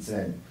 He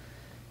said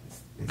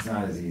it's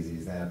not as easy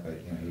as that, but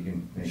you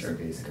can make Sure. some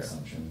basic Okay.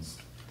 assumptions.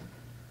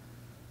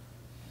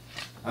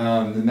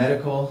 The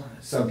medical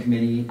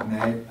subcommittee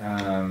met.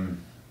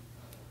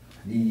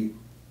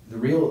 The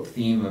real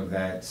theme of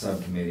that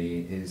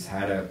subcommittee is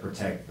how to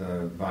protect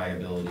the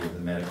viability of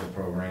the medical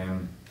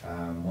program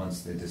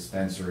once the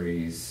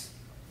dispensaries,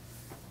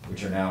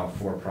 which are now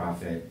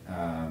for-profit,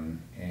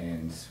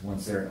 and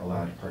once they're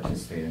allowed to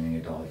participate in the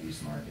adult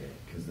use market,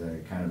 because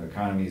the kind of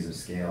economies of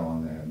scale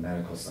on the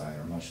medical side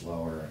are much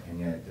lower, and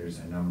yet there's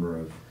a number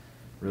of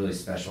really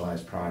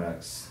specialized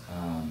products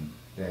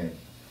that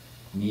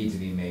need to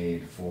be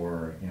made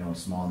for a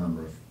small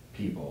number of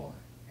people,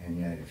 and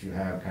yet if you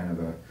have kind of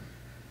a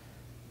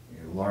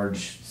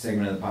large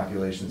segment of the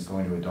population that's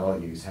going to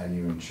adult use, how do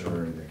you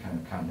ensure the kind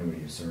of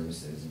continuity of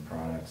services and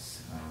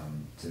products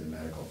to the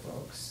medical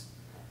folks?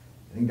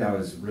 I think that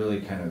was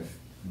really kind of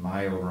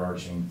my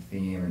overarching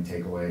theme and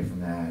takeaway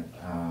from that.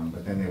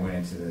 But then they went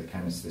into the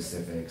kind of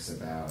specifics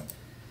about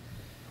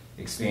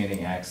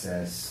expanding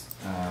access,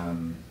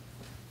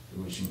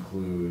 which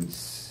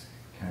includes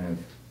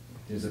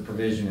there's a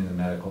provision in the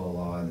medical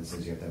law that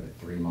says you have to have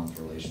a 3-month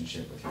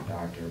relationship with your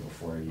doctor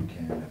before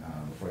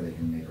they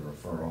can make a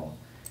referral.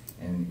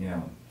 And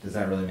does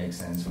that really make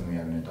sense when we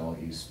have an adult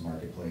use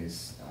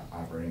marketplace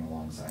operating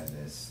alongside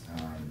this?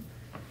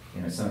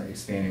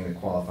 Expanding the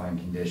qualifying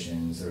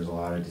conditions. There was a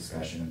lot of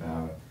discussion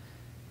about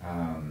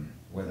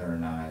whether or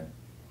not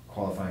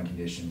qualifying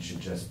conditions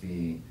should just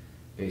be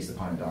based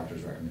upon a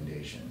doctor's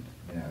recommendation.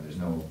 There's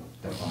no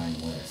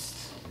defined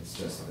list. It's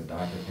just if a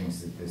doctor thinks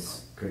that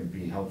this could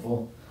be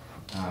helpful,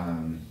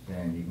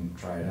 then you can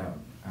try it out.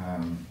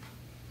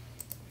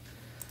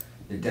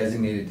 The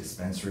designated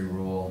dispensary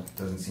rule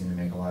doesn't seem to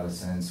make a lot of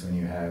sense when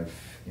you have,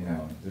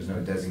 there's no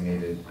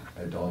designated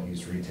adult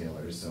use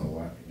retailers. So,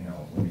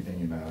 when you're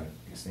thinking about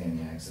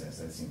expanding access,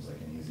 that seems like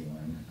an easy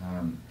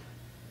one.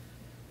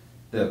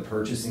 The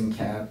purchasing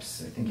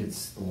caps, I think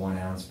it's 1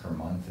 ounce per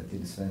month at the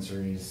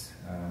dispensaries.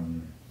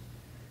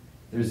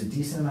 There's a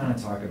decent amount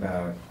of talk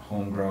about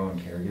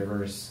homegrown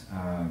caregivers,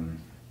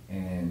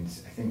 and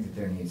I think that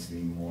there needs to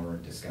be more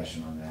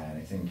discussion on that.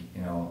 I think,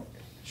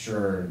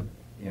 sure,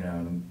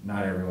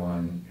 not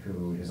everyone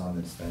who is on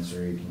the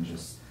dispensary can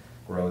just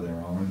grow their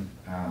own,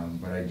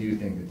 but I do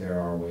think that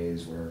there are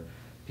ways where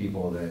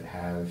people that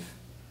have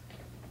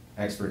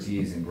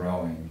expertise in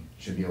growing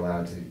should be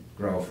allowed to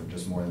grow for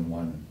just more than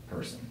one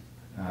person.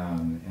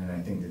 And I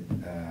think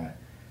that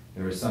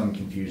there was some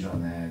confusion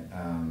on that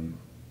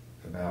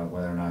about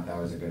whether or not that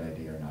was a good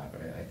idea or not,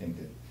 but I think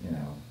that,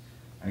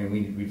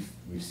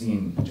 we've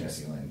seen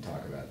Jessie Lynn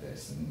talk about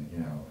this,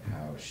 and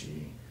how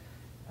she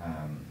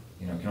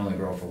can only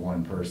grow for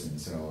one person.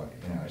 So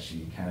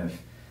she kind of,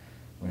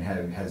 when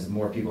has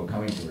more people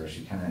coming to her,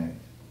 she kind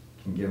of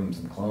can give them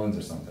some clones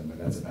or something, but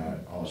that's about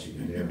all she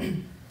can do.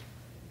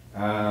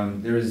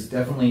 There's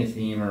definitely a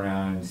theme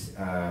around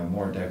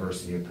more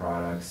diversity of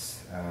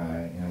products.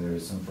 There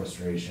was some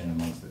frustration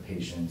amongst the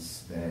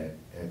patients that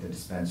at the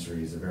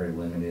dispensaries are very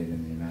limited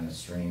in the amount of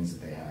strains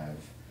that they have.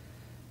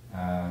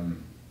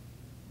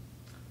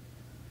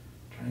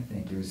 Trying to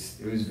think, it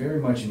was very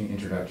much an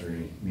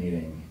introductory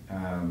meeting,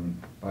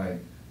 but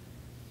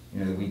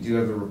we do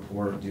have a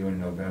report due in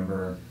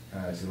November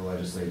to the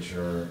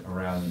legislature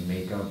around the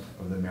makeup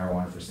of the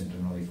Marijuana for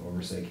Symptom Relief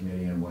Oversight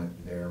Committee and what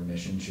their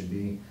mission should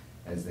be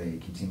as they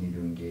continue to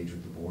engage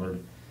with the board.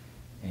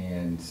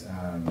 And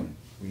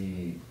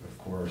we, of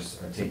course,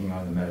 are taking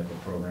on the medical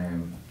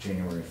program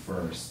January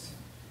 1st.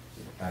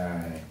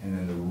 And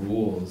then the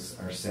rules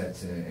are set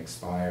to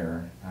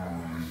expire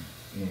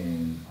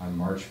on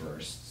March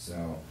 1st.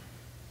 So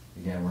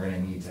again, we're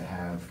going to need to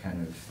have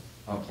kind of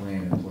a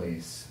plan in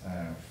place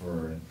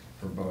for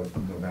both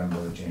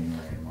November,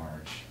 January, and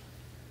March.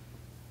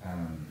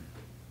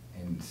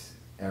 And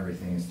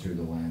everything is through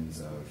the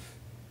lens of,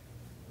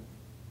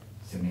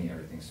 to me,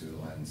 everything's through the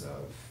lens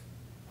of,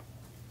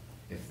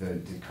 if the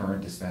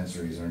current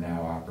dispensaries are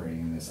now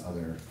operating in this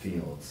other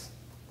fields,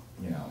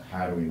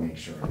 how do we make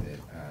sure that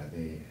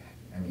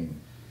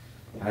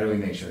how do we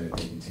make sure that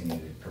they continue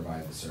to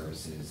provide the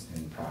services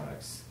and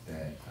products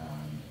that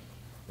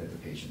the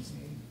patients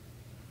need?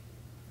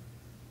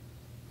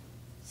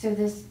 So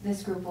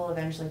this group will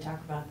eventually talk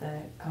about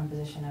the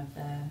composition of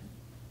the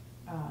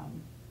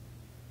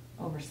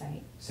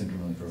oversight. Symptom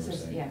relief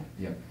oversight. Yeah.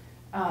 Yep.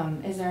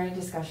 Is there any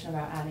discussion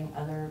about adding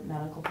other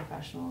medical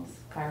professionals,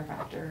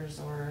 chiropractors,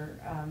 or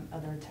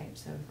other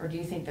types of, or do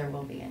you think there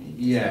will be any?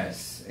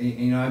 Yes.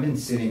 I've been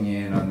sitting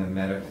in on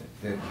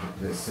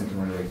the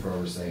Symptom Relief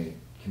Oversight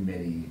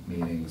Committee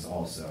meetings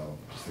also,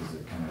 just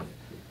as a kind of,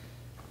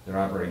 they're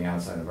operating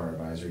outside of our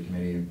advisory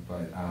committee,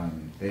 but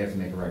they have to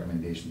make a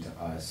recommendation to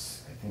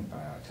us, I think by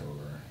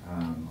October,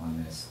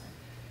 on this.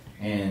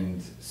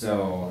 And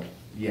so,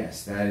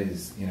 yes, that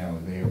is,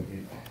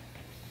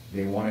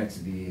 they want it to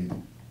be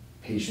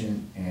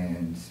patient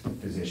and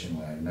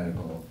physician-led,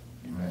 medical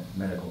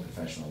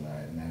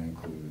professional-led, and that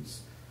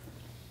includes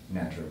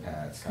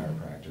naturopaths,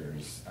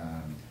 chiropractors,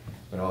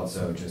 but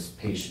also just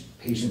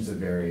patients of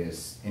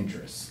various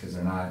interests, because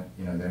they're not,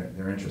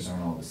 their interests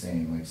aren't all the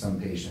same. Like, some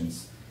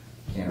patients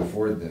can't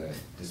afford the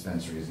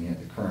dispensaries, and yet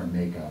the current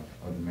makeup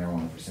of the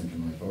Marijuana for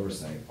Symptom Relief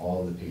Oversight,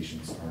 all of the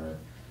patients are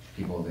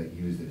people that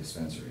use the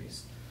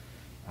dispensaries.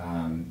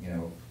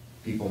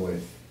 People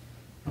with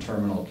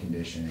terminal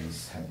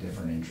conditions have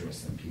different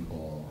interests than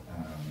people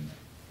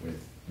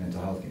with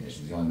mental health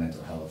conditions. The only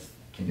mental health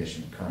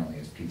condition currently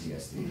is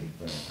PTSD.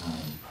 But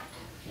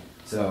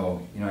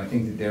so, I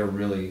think that they're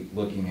really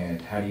looking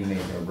at how do you make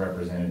a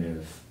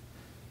representative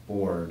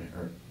board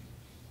or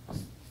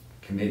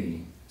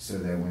committee so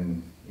that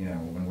when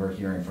we're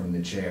hearing from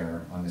the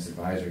chair on this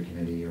advisory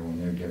committee, or when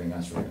they're giving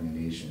us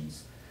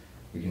recommendations,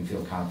 we can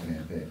feel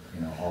confident that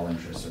all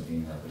interests are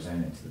being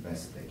represented to the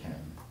best that they can.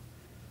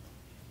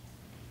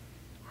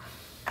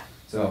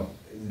 So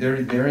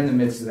they're in the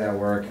midst of that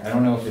work. I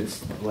don't know if it's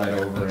bled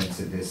over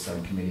into this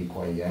subcommittee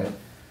quite yet,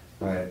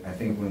 but I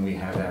think when we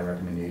have that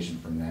recommendation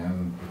from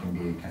them, it can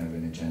be kind of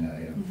an agenda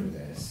item for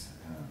this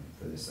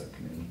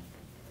subcommittee.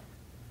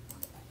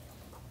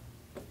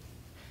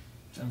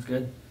 Sounds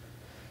good.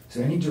 So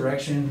any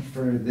direction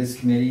for this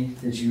committee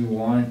that you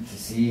want to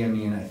see? I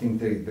mean, I think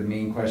the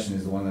main question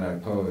is the one that I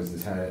posed,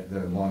 is how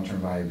the long-term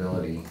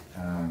viability,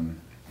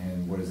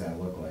 and what does that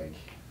look like?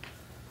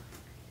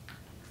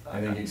 I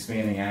think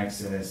expanding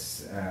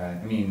access,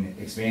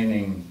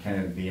 expanding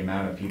kind of the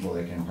amount of people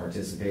that can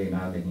participate,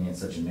 not making it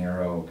such a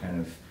narrow kind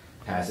of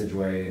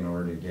passageway in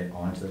order to get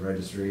onto the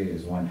registry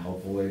is one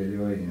helpful way to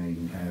do it. You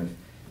can kind of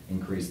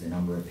increase the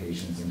number of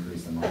patients,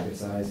 increase the market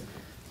size,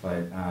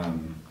 but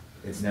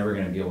it's never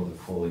going to be able to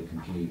fully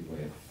compete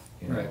with,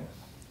 Right.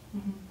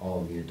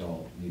 all of the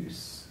adult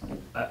use.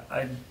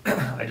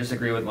 I just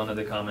agree with one of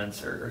the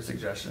comments or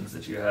suggestions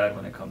that you had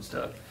when it comes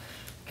to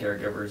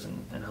caregivers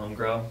and home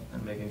grow,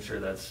 and making sure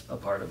that's a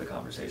part of the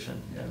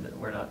conversation, and that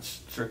we're not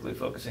strictly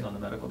focusing on the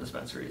medical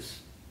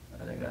dispensaries.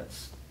 I think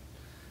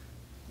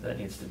that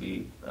needs to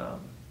be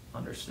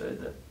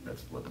understood,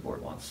 that's what the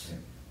board wants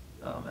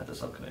at the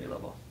subcommittee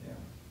level. Yeah.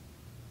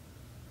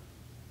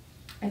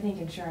 I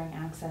think ensuring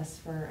access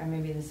for, and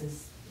maybe this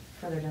is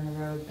further down the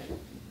road,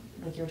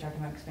 but like you were talking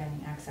about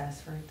expanding access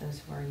for those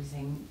who are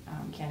using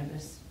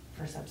cannabis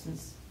for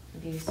substance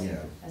abuse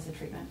as a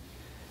treatment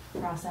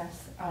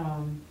process.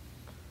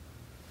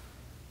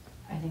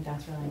 I think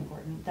that's really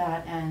important.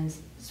 That and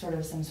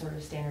some sort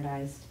of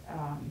standardized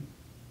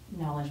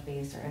knowledge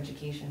base or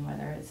education,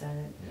 whether it's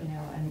an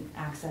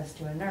access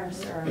to a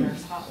nurse or a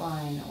nurse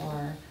hotline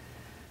or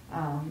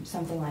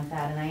something like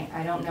that. And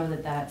I don't know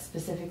that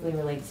specifically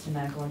relates to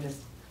medical, or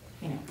just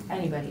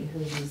anybody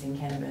who's using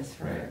cannabis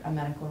for a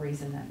medical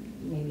reason, that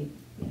maybe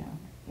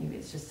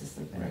it's just to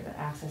sleep in it, but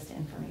access to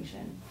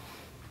information.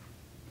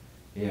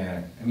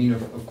 Yeah,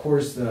 of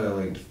course,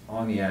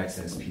 on the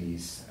access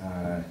piece,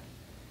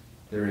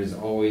 there is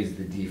always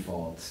the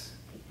default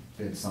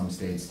that some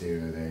states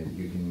do, that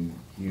you can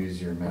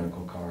use your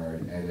medical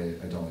card at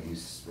an adult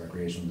use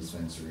recreational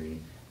dispensary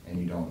and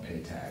you don't pay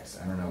tax.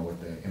 I don't know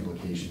what the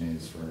implication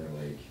is for,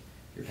 like,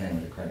 you're paying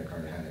with a credit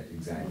card, how to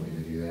exactly to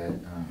do that,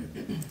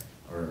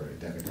 or a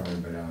debit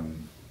card, but,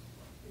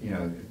 you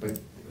know, but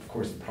of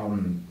course the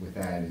problem with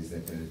that is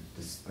that the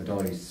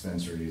adult use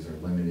dispensaries are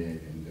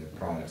limited in the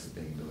products that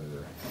they can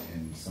deliver,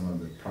 and some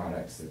of the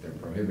products that they're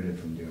prohibited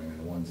from doing are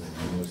the ones that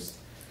are most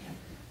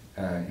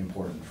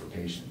important for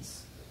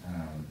patients.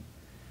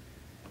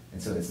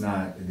 And so it's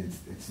not the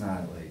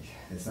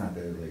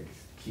like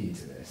key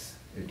to this.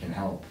 It can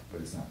help,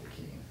 but it's not the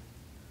key.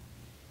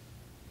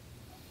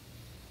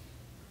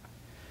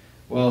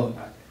 Well,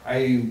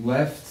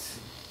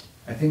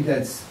 I think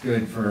that's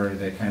good for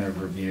the kind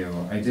of review.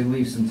 I did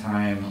leave some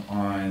time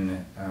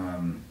on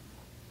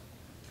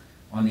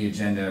the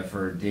agenda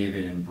for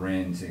David and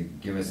Bryn to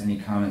give us any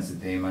comments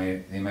that they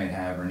might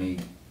have, or any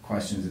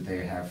questions that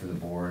they have for the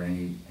board,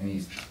 any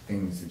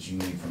things that you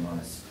need from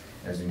us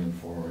as we move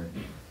forward.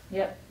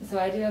 Yep, so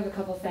I do have a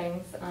couple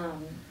things.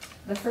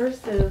 The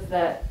first is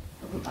that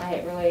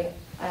I really,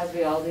 as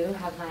we all do,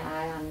 have my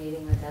eye on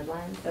meeting the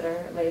deadlines that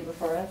are laid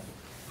before us.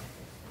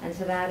 And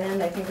to that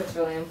end, I think it's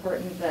really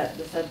important that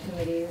the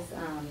subcommittees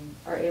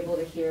are able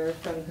to hear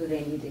from who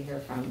they need to hear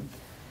from.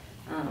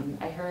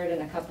 I heard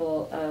in a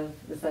couple of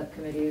the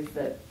subcommittees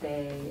that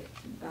it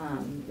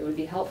would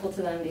be helpful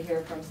to them to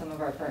hear from some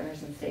of our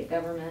partners in state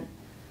government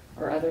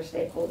or other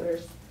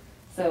stakeholders.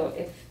 So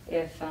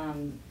if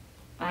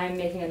I'm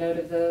making a note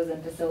of those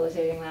and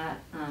facilitating that,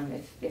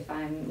 if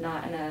I'm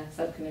not in a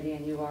subcommittee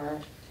and you are,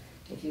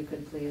 if you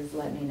could please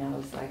let me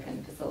know so I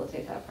can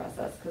facilitate that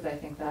process, because I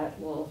think that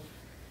will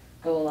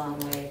go a long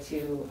way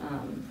to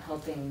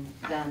helping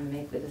them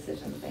make the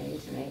decisions they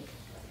need to make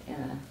in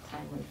a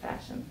timely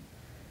fashion.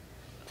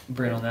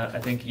 Bryn, on that,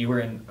 I think you were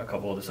in a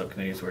couple of the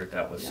subcommittees where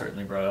that was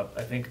certainly brought up.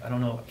 I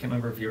don't know, I can't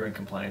remember if you were in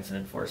compliance and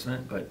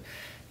enforcement, but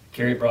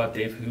Carrie brought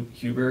Dave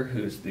Huber,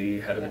 who's the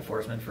head of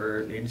enforcement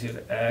for the Agency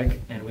of Ag,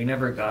 and we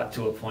never got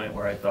to a point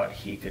where I thought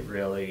he could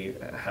really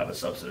have a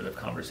substantive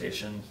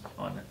conversation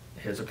on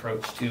his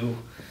approach to,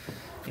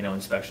 you know,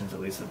 inspections, at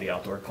least of the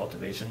outdoor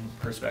cultivation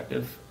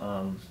perspective.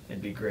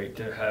 It'd be great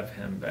to have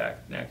him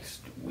back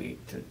next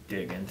week to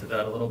dig into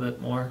that a little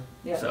bit more.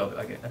 Yeah. So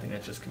I think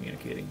that's just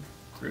communicating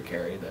through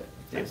Carrie that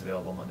Dave's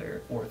available Monday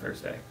or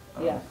Thursday.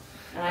 Yeah.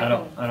 And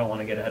I don't want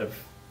to get ahead of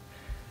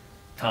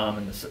Tom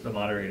and the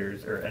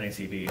moderators or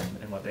NACB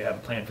and what they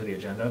have planned for the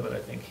agenda, but I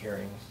think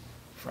hearing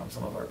from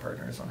some of our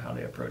partners on how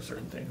they approach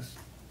certain things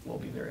will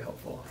be very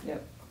helpful.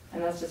 Yep.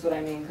 And that's just what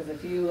I mean, because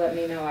if you let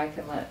me know, I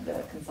can let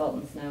the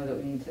consultants know that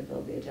we need to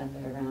build the agenda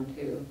around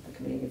who the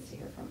committee gets to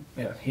hear from.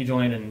 Yeah, he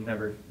joined and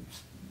never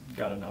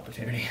got an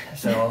opportunity.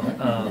 So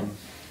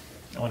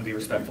I want to be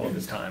respectful of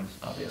his time,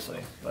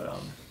 obviously, but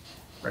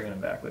bringing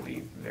him back would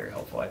be very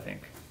helpful, I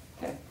think.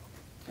 Okay,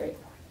 great.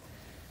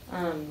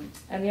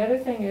 And the other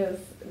thing is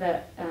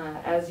that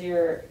as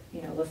you're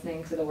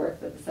listening to the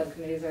work that the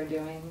subcommittees are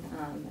doing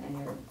and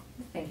you're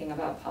thinking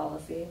about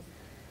policy,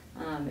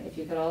 if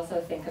you could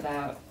also think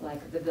about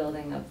like the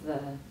building of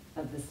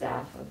the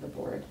staff of the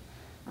board,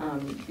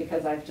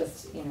 because I've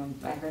just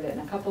I heard it in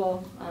a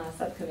couple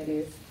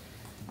subcommittees,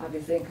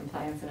 obviously in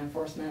compliance and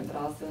enforcement, but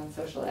also in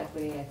social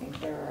equity. I think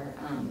there are,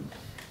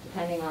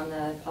 depending on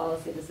the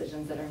policy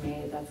decisions that are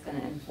made, that's going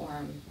to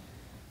inform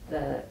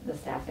the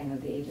staffing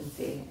of the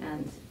agency.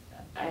 And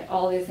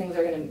all these things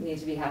are going to need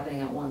to be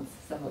happening at once.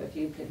 So if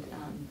you could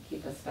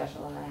keep a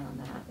special eye on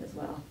that as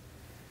well,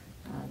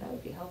 that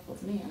would be helpful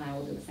to me, and I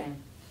will do the same.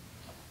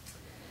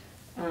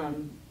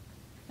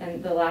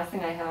 And the last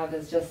thing I have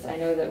is just, I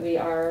know that we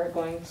are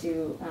going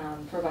to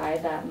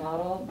provide that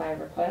model by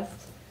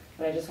request,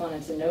 but I just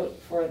wanted to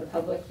note for the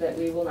public that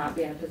we will not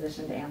be in a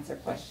position to answer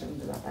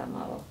questions about that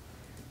model.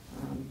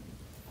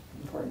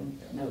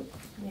 Important note.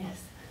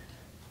 Yes.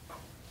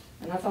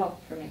 And that's all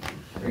for me.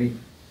 Great.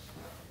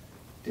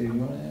 Dave, you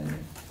want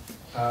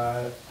to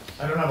add?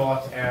 I don't have a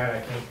lot to add. I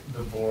think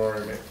the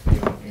board, the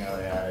only thing I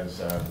would add is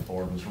the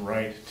board was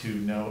right to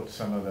note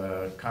some of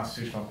the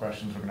constitutional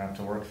questions we're going to have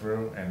to work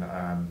through, and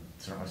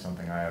certainly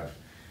something I have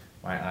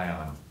my eye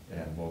on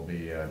and we'll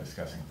be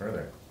discussing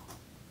further.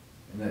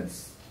 And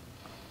that's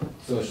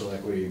social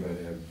equity, but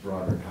a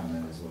broader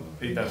comment as well.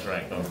 That's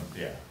right.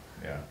 Yeah.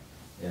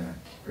 Yeah,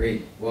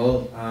 great.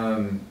 Well,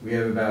 we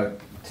have about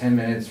 10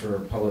 minutes for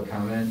public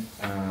comment.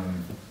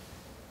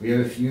 We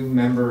have a few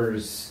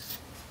members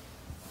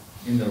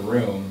in the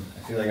room. I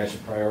feel like I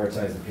should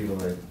prioritize the people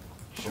that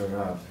showed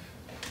up.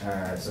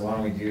 So why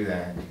don't we do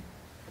that?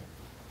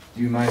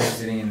 Do you mind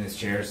sitting in this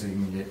chair so you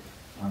can get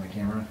on the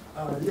camera?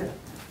 Yeah,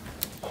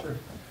 sure.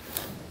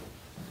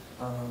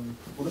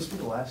 Will this be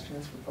the last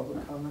chance for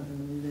public comment in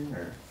the meeting,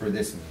 or? For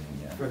this meeting,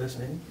 yeah. For this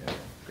meeting? Yeah.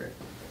 Great.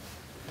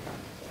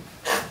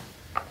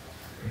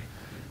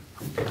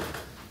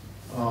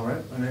 All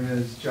right, my name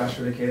is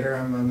Joshua Decatur.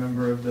 I'm a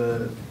member of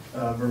the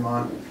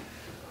Vermont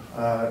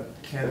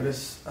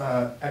Cannabis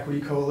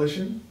Equity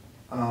Coalition.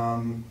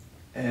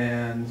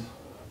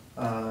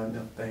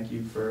 Thank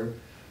you for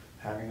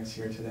having us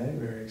here today.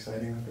 Very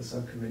exciting that the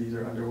subcommittees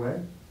are underway.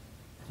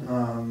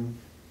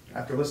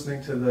 After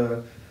listening to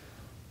the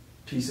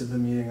piece of the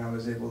meeting I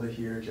was able to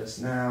hear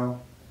just now,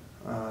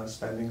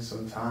 spending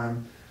some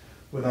time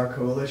with our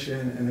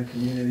coalition and the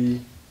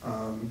community,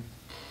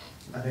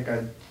 I think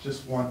I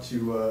just want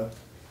to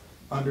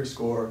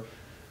underscore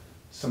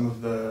some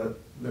of the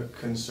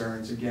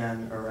concerns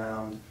again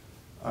around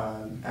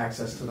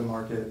access to the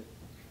market,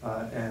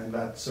 and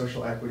that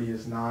social equity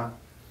is not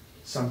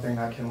something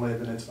that can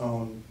live in its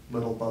own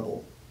little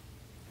bubble.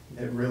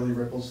 It really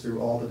ripples through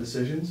all the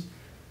decisions,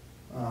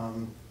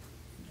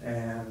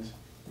 and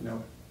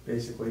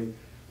basically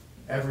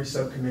every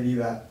subcommittee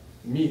that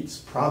meets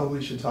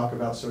probably should talk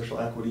about social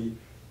equity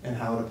and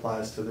how it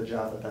applies to the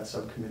job that that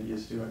subcommittee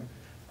is doing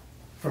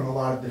from a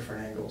lot of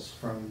different angles,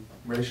 from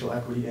racial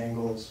equity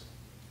angles,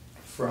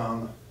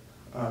 from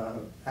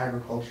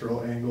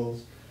agricultural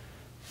angles,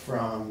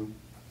 from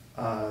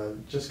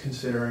just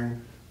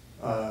considering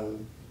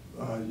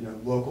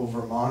local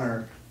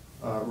Vermonter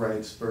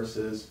rights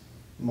versus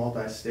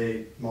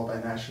multi-state,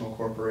 multinational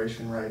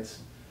corporation rights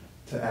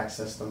to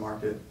access the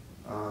market.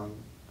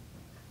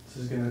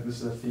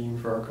 This is a theme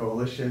for our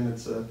coalition.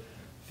 It's a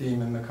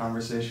theme in the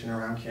conversation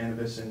around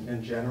cannabis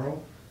in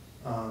general.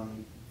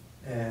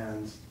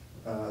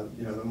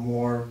 The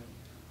more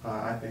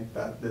I think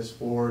that this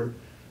board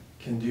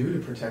can do to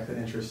protect the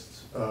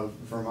interests of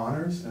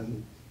Vermonters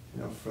and,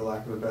 for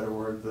lack of a better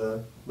word,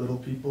 the little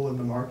people in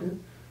the market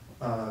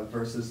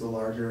versus the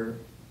larger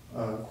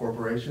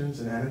corporations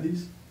and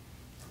entities,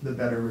 the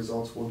better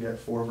results we'll get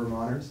for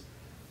Vermonters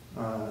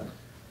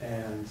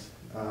and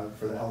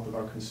for the health of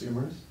our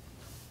consumers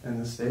in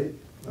the state,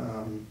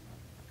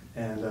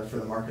 and for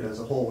the market as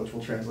a whole, which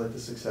will translate to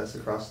success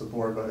across the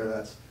board, whether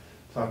that's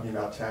talking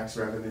about tax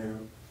revenue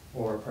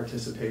or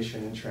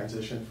participation in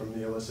transition from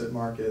the illicit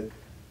market.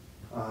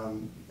 I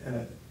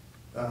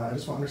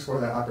just want to underscore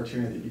that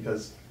opportunity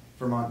because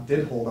Vermont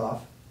did hold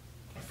off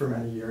for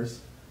many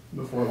years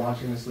before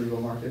launching this legal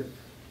market,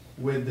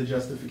 with the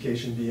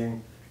justification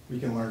being we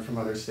can learn from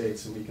other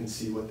states and we can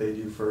see what they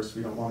do first.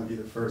 We don't want to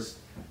be the first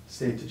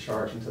state to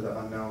charge into the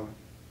unknown.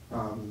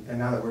 And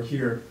now that we're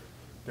here,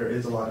 there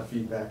is a lot of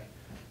feedback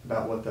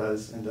about what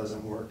does and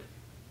doesn't work.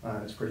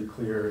 It's pretty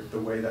clear the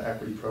way that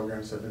equity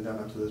programs have been done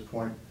up to this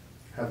point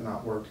have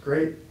not worked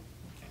great.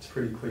 It's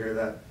pretty clear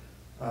that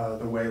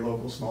the way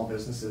local small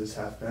businesses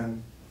have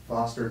been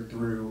fostered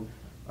through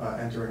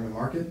entering the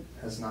market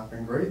has not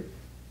been great.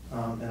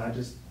 And I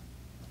just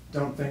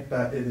don't think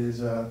that it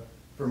is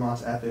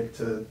Vermont's ethic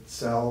to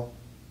sell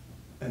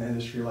an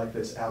industry like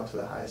this out to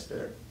the highest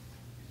bidder.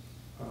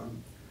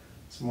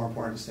 It's more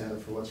important to stand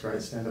up for what's right,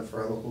 stand up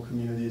for our local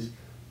communities,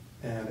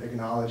 and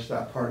acknowledge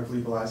that part of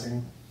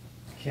legalizing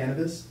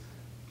cannabis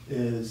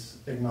is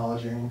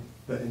acknowledging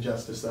the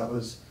injustice that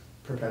was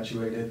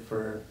perpetuated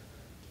for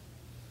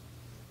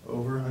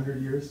over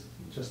 100 years,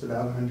 just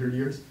about 100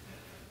 years,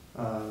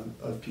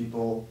 of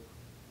people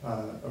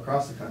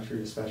across the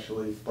country,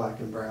 especially black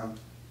and brown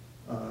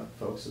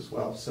folks as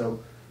well. So,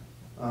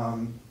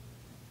 I'll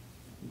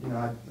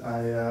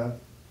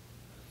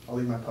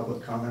leave my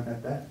public comment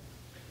at that.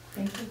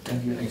 Thank you.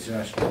 Thank you. Thanks,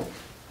 Josh.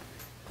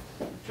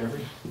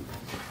 Jeffrey?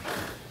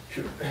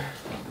 Sure.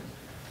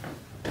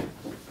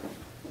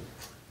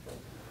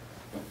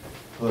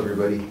 Hello,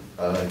 everybody.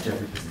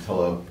 Jeffrey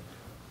Pizzatello.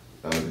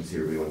 Good to see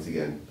everybody once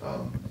again.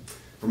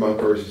 Vermont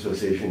Growers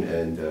Association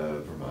and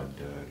Vermont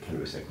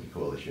Cannabis Equity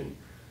Coalition.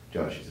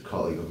 Josh is a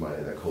colleague of mine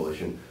in that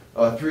coalition.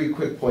 3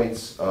 quick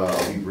points.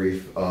 I'll be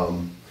brief.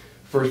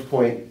 First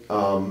point,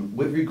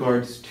 with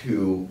regards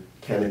to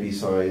canopy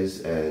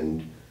size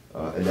and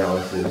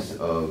analysis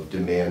of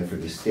demand for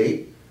the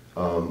state,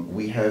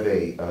 we have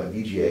a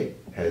VGA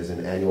has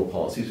an annual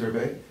policy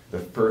survey. The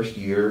first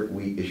year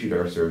we issued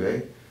our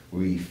survey,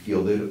 we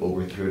fielded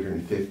over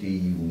 350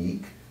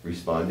 unique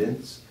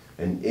respondents,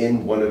 and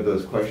in one of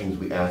those questions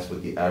we asked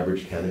what the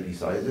average canopy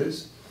size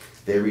is.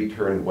 They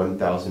returned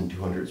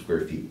 1,200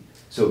 square feet.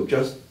 So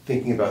just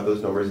thinking about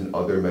those numbers and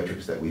other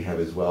metrics that we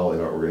have as well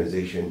in our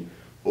organization,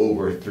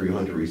 over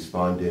 300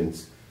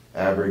 respondents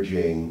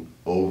averaging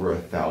over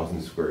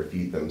 1,000 square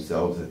feet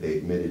themselves that they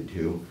admitted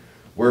to.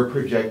 We're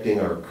projecting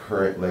our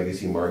current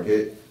legacy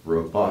market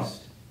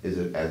robust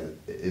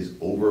is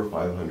over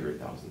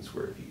 500,000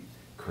 square feet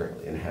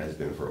currently, and has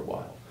been for a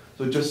while.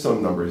 So just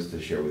some numbers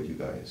to share with you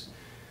guys.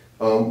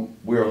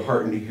 We're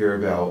heartened to hear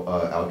about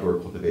outdoor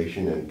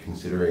cultivation and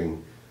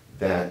considering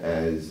that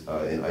as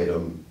an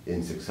item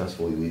in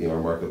successfully leading our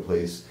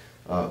marketplace.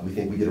 We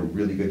think we did a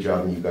really good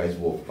job, and you guys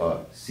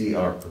will see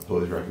our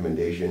proposed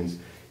recommendations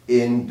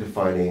in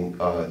defining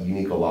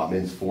unique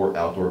allotments for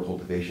outdoor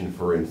cultivation.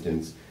 For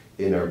instance,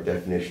 in our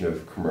definition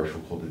of commercial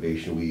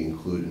cultivation, we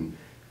include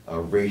a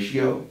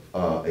ratio,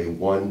 a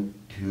 1:2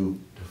 to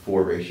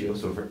 4 ratio.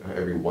 So for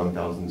every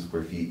 1,000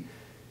 square feet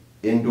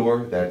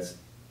indoor, that's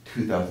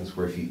 2,000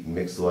 square feet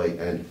mixed light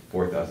and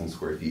 4,000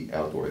 square feet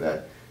outdoor.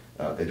 That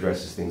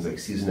addresses things like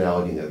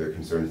seasonality and other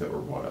concerns that were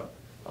brought up.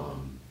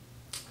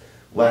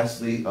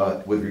 Lastly,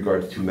 with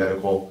regards to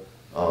medical,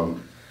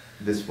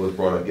 this was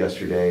brought up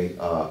yesterday.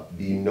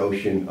 The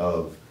notion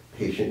of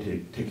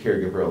patient to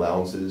caregiver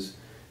allowances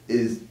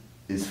is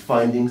is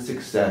finding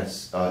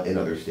success in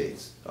other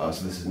states. So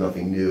this is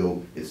nothing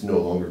new. It's no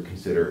longer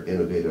considered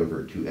innovative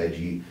or too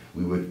edgy.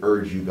 We would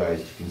urge you guys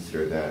to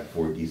consider that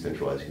for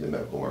decentralizing the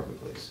medical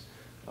marketplace.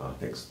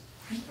 Thanks.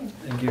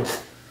 Thank you.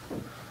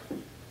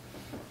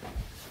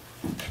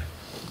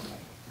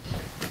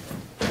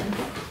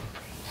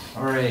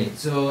 All right,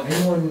 so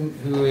anyone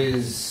who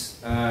is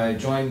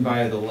joined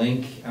by the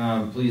link,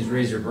 please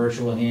raise your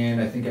virtual hand.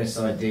 I think I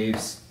saw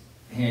Dave's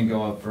hand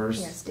go up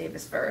first. Yes, Dave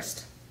is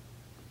first.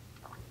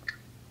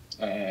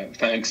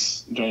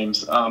 Thanks,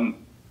 James.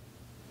 I'm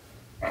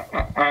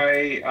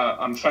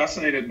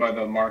fascinated by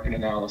the market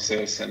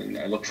analysis, and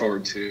I look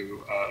forward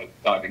to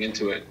diving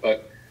into it.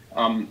 But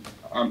I'm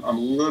a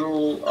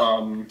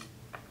little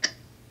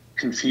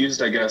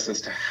confused, I guess,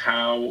 as to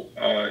how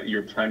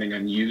you're planning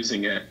on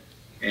using it,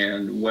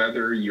 and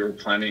whether you're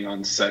planning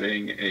on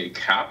setting a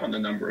cap on the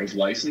number of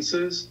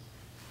licenses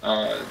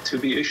to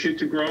be issued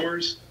to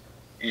growers.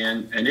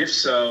 And if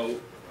so,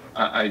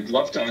 I'd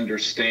love to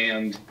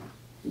understand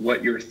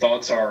what your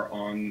thoughts are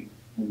on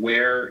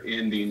where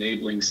in the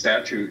enabling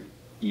statute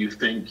you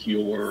think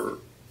you're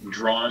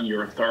drawing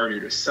your authority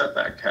to set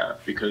that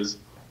cap, because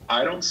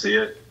I don't see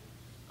it.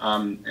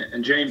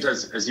 And James,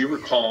 as you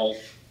recall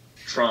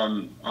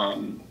from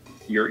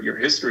your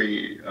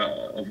history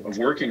of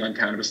working on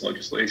cannabis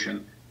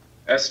legislation,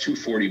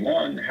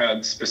 S241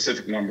 had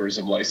specific numbers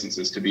of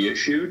licenses to be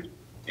issued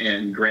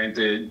and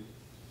granted,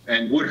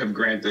 and would have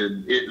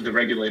granted the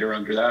regulator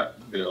under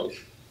that bill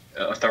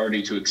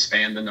authority to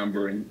expand the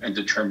number and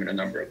determine a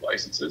number of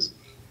licenses.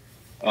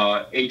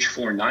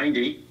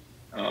 H490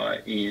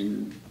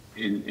 in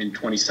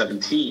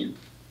 2017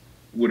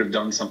 would have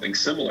done something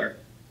similar.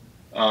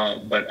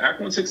 But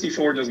Act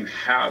 164 doesn't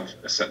have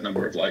a set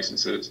number of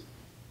licenses,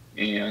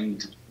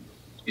 and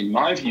in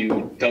my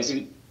view,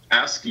 doesn't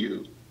ask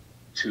you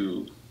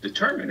to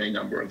determine a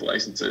number of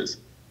licenses.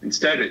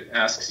 Instead, it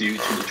asks you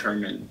to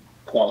determine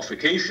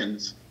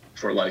qualifications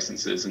for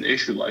licenses and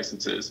issue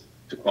licenses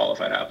to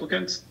qualified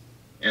applicants.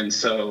 And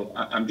so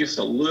I'm just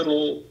a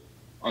little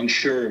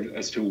unsure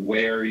as to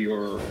where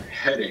you're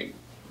heading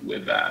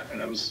with that,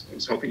 and I was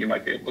hoping you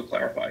might be able to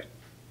clarify.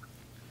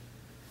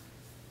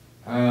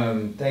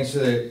 Thanks for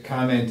the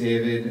comment,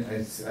 David.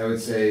 I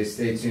would say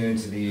stay tuned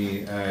to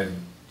the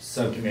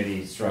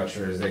subcommittee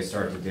structure as they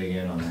start to dig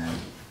in on that.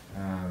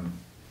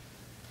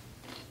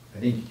 I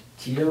think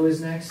Tito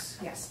is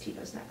next. Yes,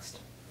 Tito's next.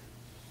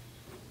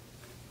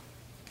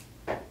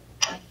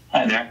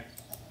 Hi there.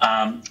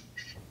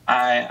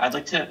 I'd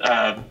like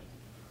to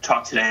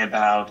talk today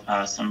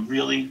about some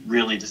really,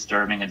 really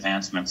disturbing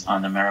advancements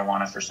on the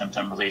Marijuana for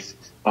Symptom Relief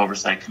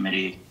Oversight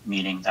Committee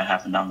meeting that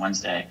happened on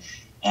Wednesday.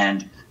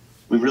 And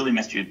we really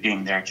missed you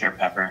being there, Chair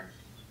Pepper.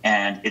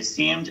 And it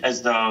seemed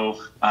as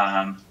though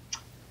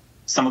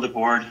some of the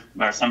board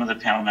or some of the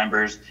panel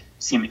members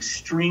seem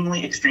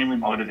extremely, extremely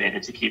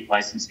motivated to keep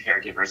licensed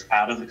caregivers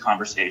out of the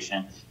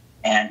conversation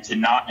and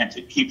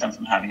to keep them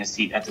from having a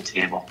seat at the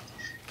table.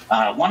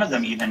 One of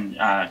them even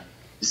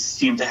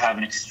seemed to have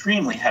an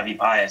extremely heavy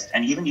bias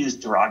and even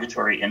used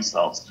derogatory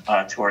insults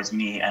towards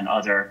me and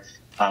other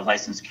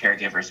licensed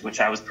caregivers, which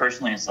I was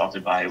personally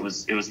insulted by. It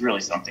was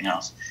really something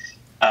else.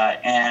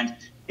 And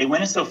it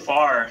went so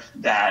far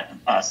that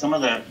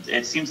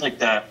it seems like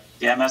the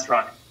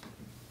MS-ROC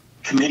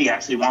committee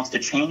actually wants to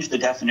change the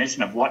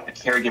definition of what a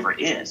caregiver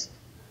is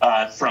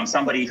from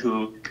somebody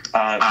who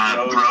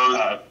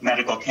grows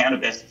medical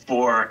cannabis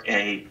for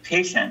a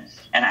patient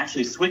and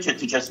actually switch it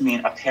to just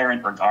mean a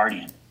parent or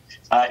guardian.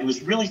 It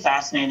was really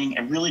fascinating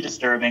and really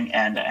disturbing,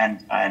 and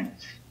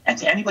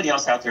to anybody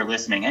else out there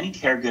listening, any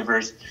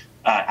caregivers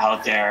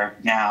out there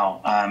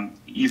now,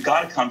 you've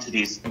got to come to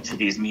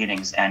these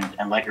meetings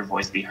and let your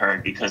voice be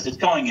heard, because it's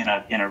going in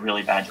a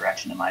really bad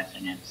direction, in my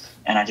opinion,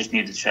 and I just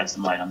needed to shed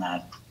some light on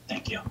that.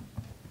 Thank you.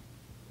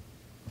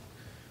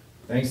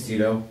 Thanks,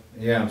 Tito.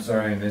 Yeah, I'm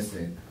sorry I missed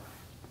it.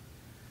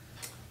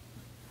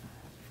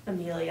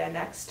 Amelia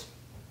next.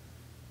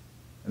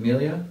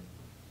 Amelia?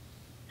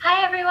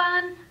 Hi,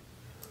 everyone.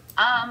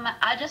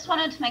 I just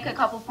wanted to make a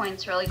couple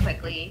points really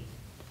quickly.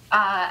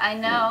 I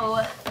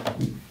know,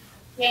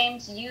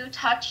 James, you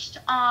touched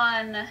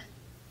on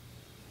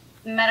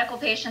medical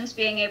patients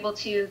being able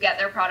to get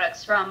their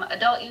products from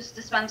adult use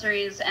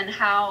dispensaries and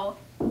how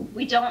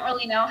we don't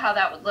really know how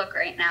that would look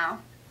right now.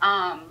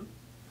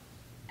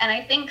 And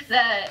I think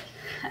that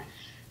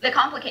the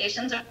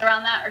complications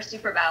around that are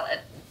super valid.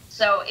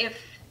 So if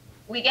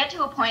we get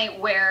to a point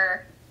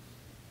where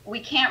we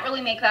can't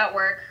really make that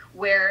work,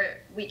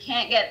 where we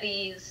can't get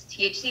these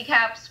THC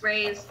caps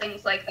raised,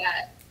 things like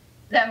that,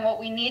 then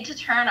what we need to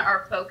turn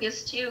our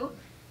focus to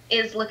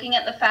is looking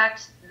at the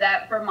fact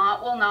that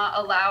Vermont will not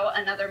allow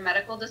another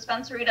medical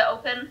dispensary to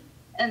open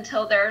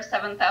until there are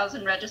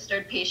 7,000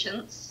 registered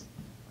patients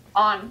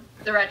on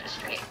the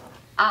registry.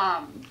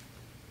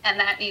 And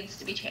that needs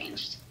to be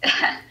changed,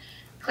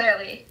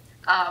 clearly.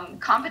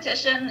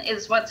 Competition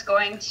is what's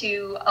going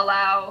to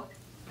allow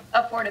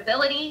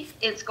affordability.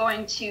 It's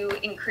going to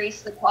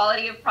increase the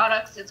quality of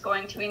products. It's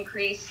going to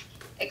increase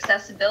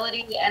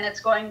accessibility, and it's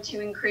going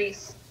to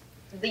increase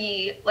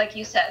like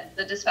you said,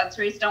 the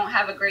dispensaries don't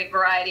have a great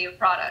variety of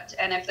product.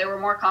 And if there were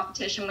more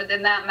competition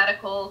within that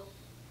medical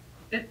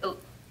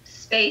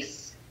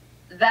space,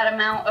 that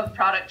amount of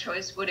product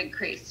choice would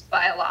increase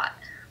by a lot.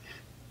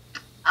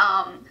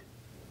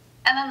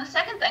 And then the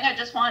second thing I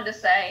just wanted to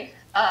say,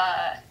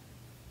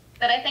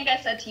 that I think I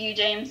said to you,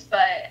 James,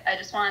 but I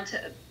just wanted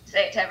to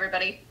say it to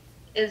everybody,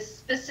 is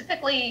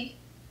specifically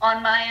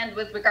on my end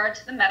with regard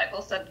to the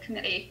medical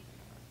subcommittee,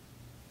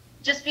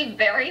 just be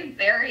very,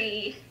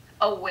 very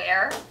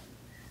aware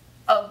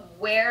of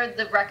where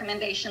the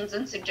recommendations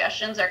and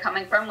suggestions are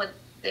coming from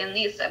within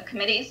these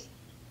subcommittees,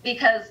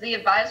 because the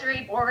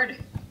advisory board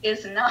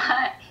is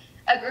not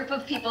a group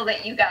of people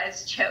that you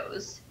guys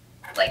chose.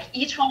 Like,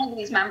 each one of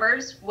these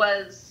members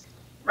was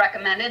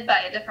recommended by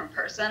a different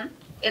person.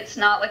 It's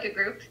not like a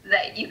group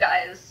that you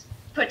guys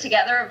put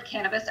together of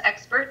cannabis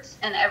experts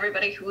and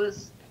everybody who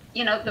was,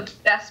 you know, the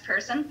best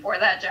person for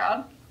that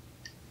job.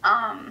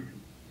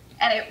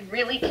 And it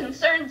really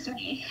concerns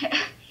me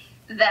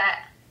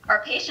that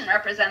our patient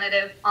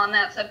representative on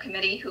that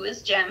subcommittee, who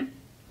is Jim,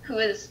 who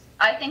has,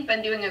 I think,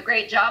 been doing a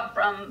great job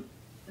from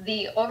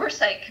the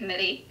oversight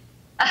committee,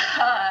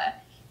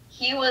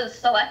 he was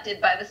selected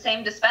by the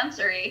same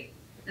dispensary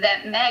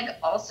that Meg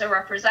also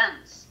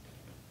represents.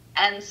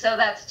 And so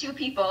that's two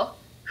people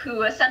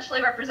who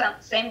essentially represent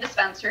the same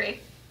dispensary,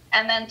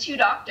 and then two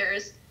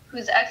doctors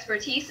whose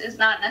expertise is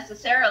not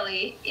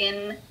necessarily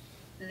in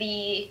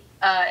the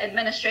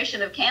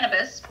administration of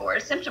cannabis for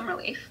symptom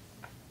relief,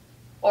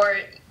 or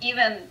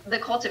even the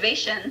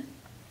cultivation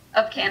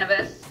of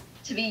cannabis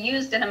to be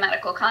used in a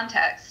medical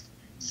context.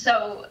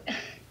 So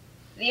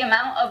the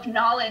amount of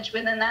knowledge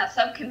within that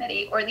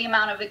subcommittee, or the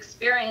amount of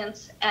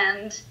experience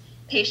and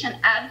patient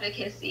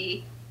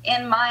advocacy,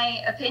 in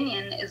my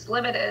opinion, is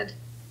limited.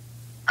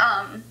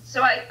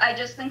 So I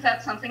just think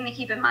that's something to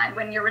keep in mind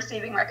when you're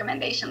receiving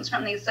recommendations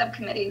from these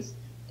subcommittees,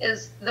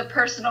 is the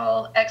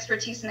personal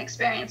expertise and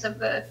experience of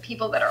the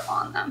people that are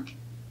on them.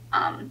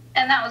 And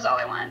that was all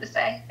I wanted to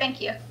say. Thank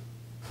you.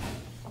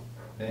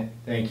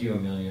 Thank you,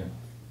 Amelia.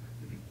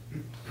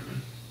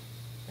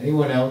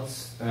 Anyone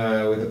else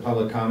with a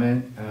public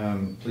comment,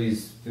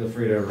 please feel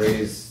free to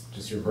raise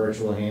just your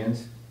virtual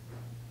hand.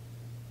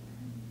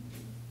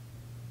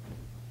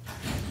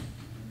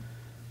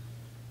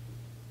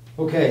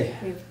 Okay.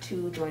 We have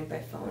two joined by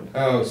phone.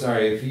 Oh,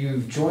 sorry. If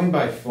you've joined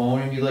by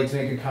phone and you'd like to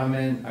make a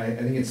comment, I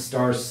think it's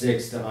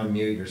 *6 to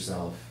unmute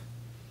yourself.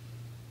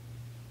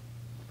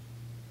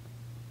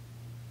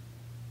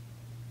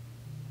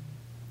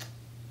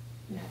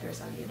 Heather's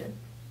unmuted.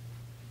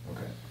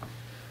 Okay.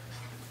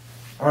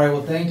 All right,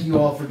 well, thank you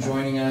all for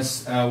joining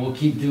us. We'll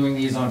keep doing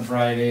these on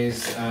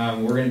Fridays.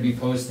 We're going to be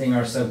posting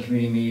our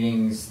subcommittee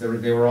meetings.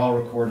 They were all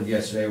recorded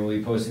yesterday. We'll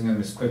be posting them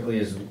as quickly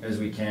as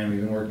we can.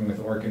 We've been working with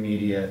Orca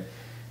Media,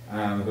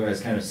 who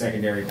has kind of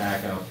secondary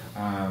backup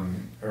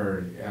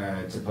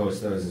to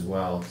post those as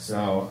well.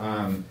 So,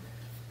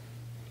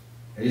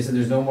 I guess if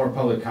there's no more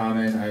public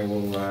comment, I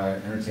will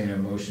entertain a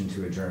motion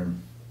to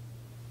adjourn.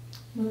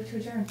 Move to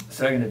adjourn.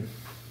 Seconded.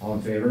 All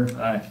in favor?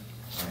 Aye.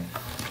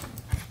 Aye.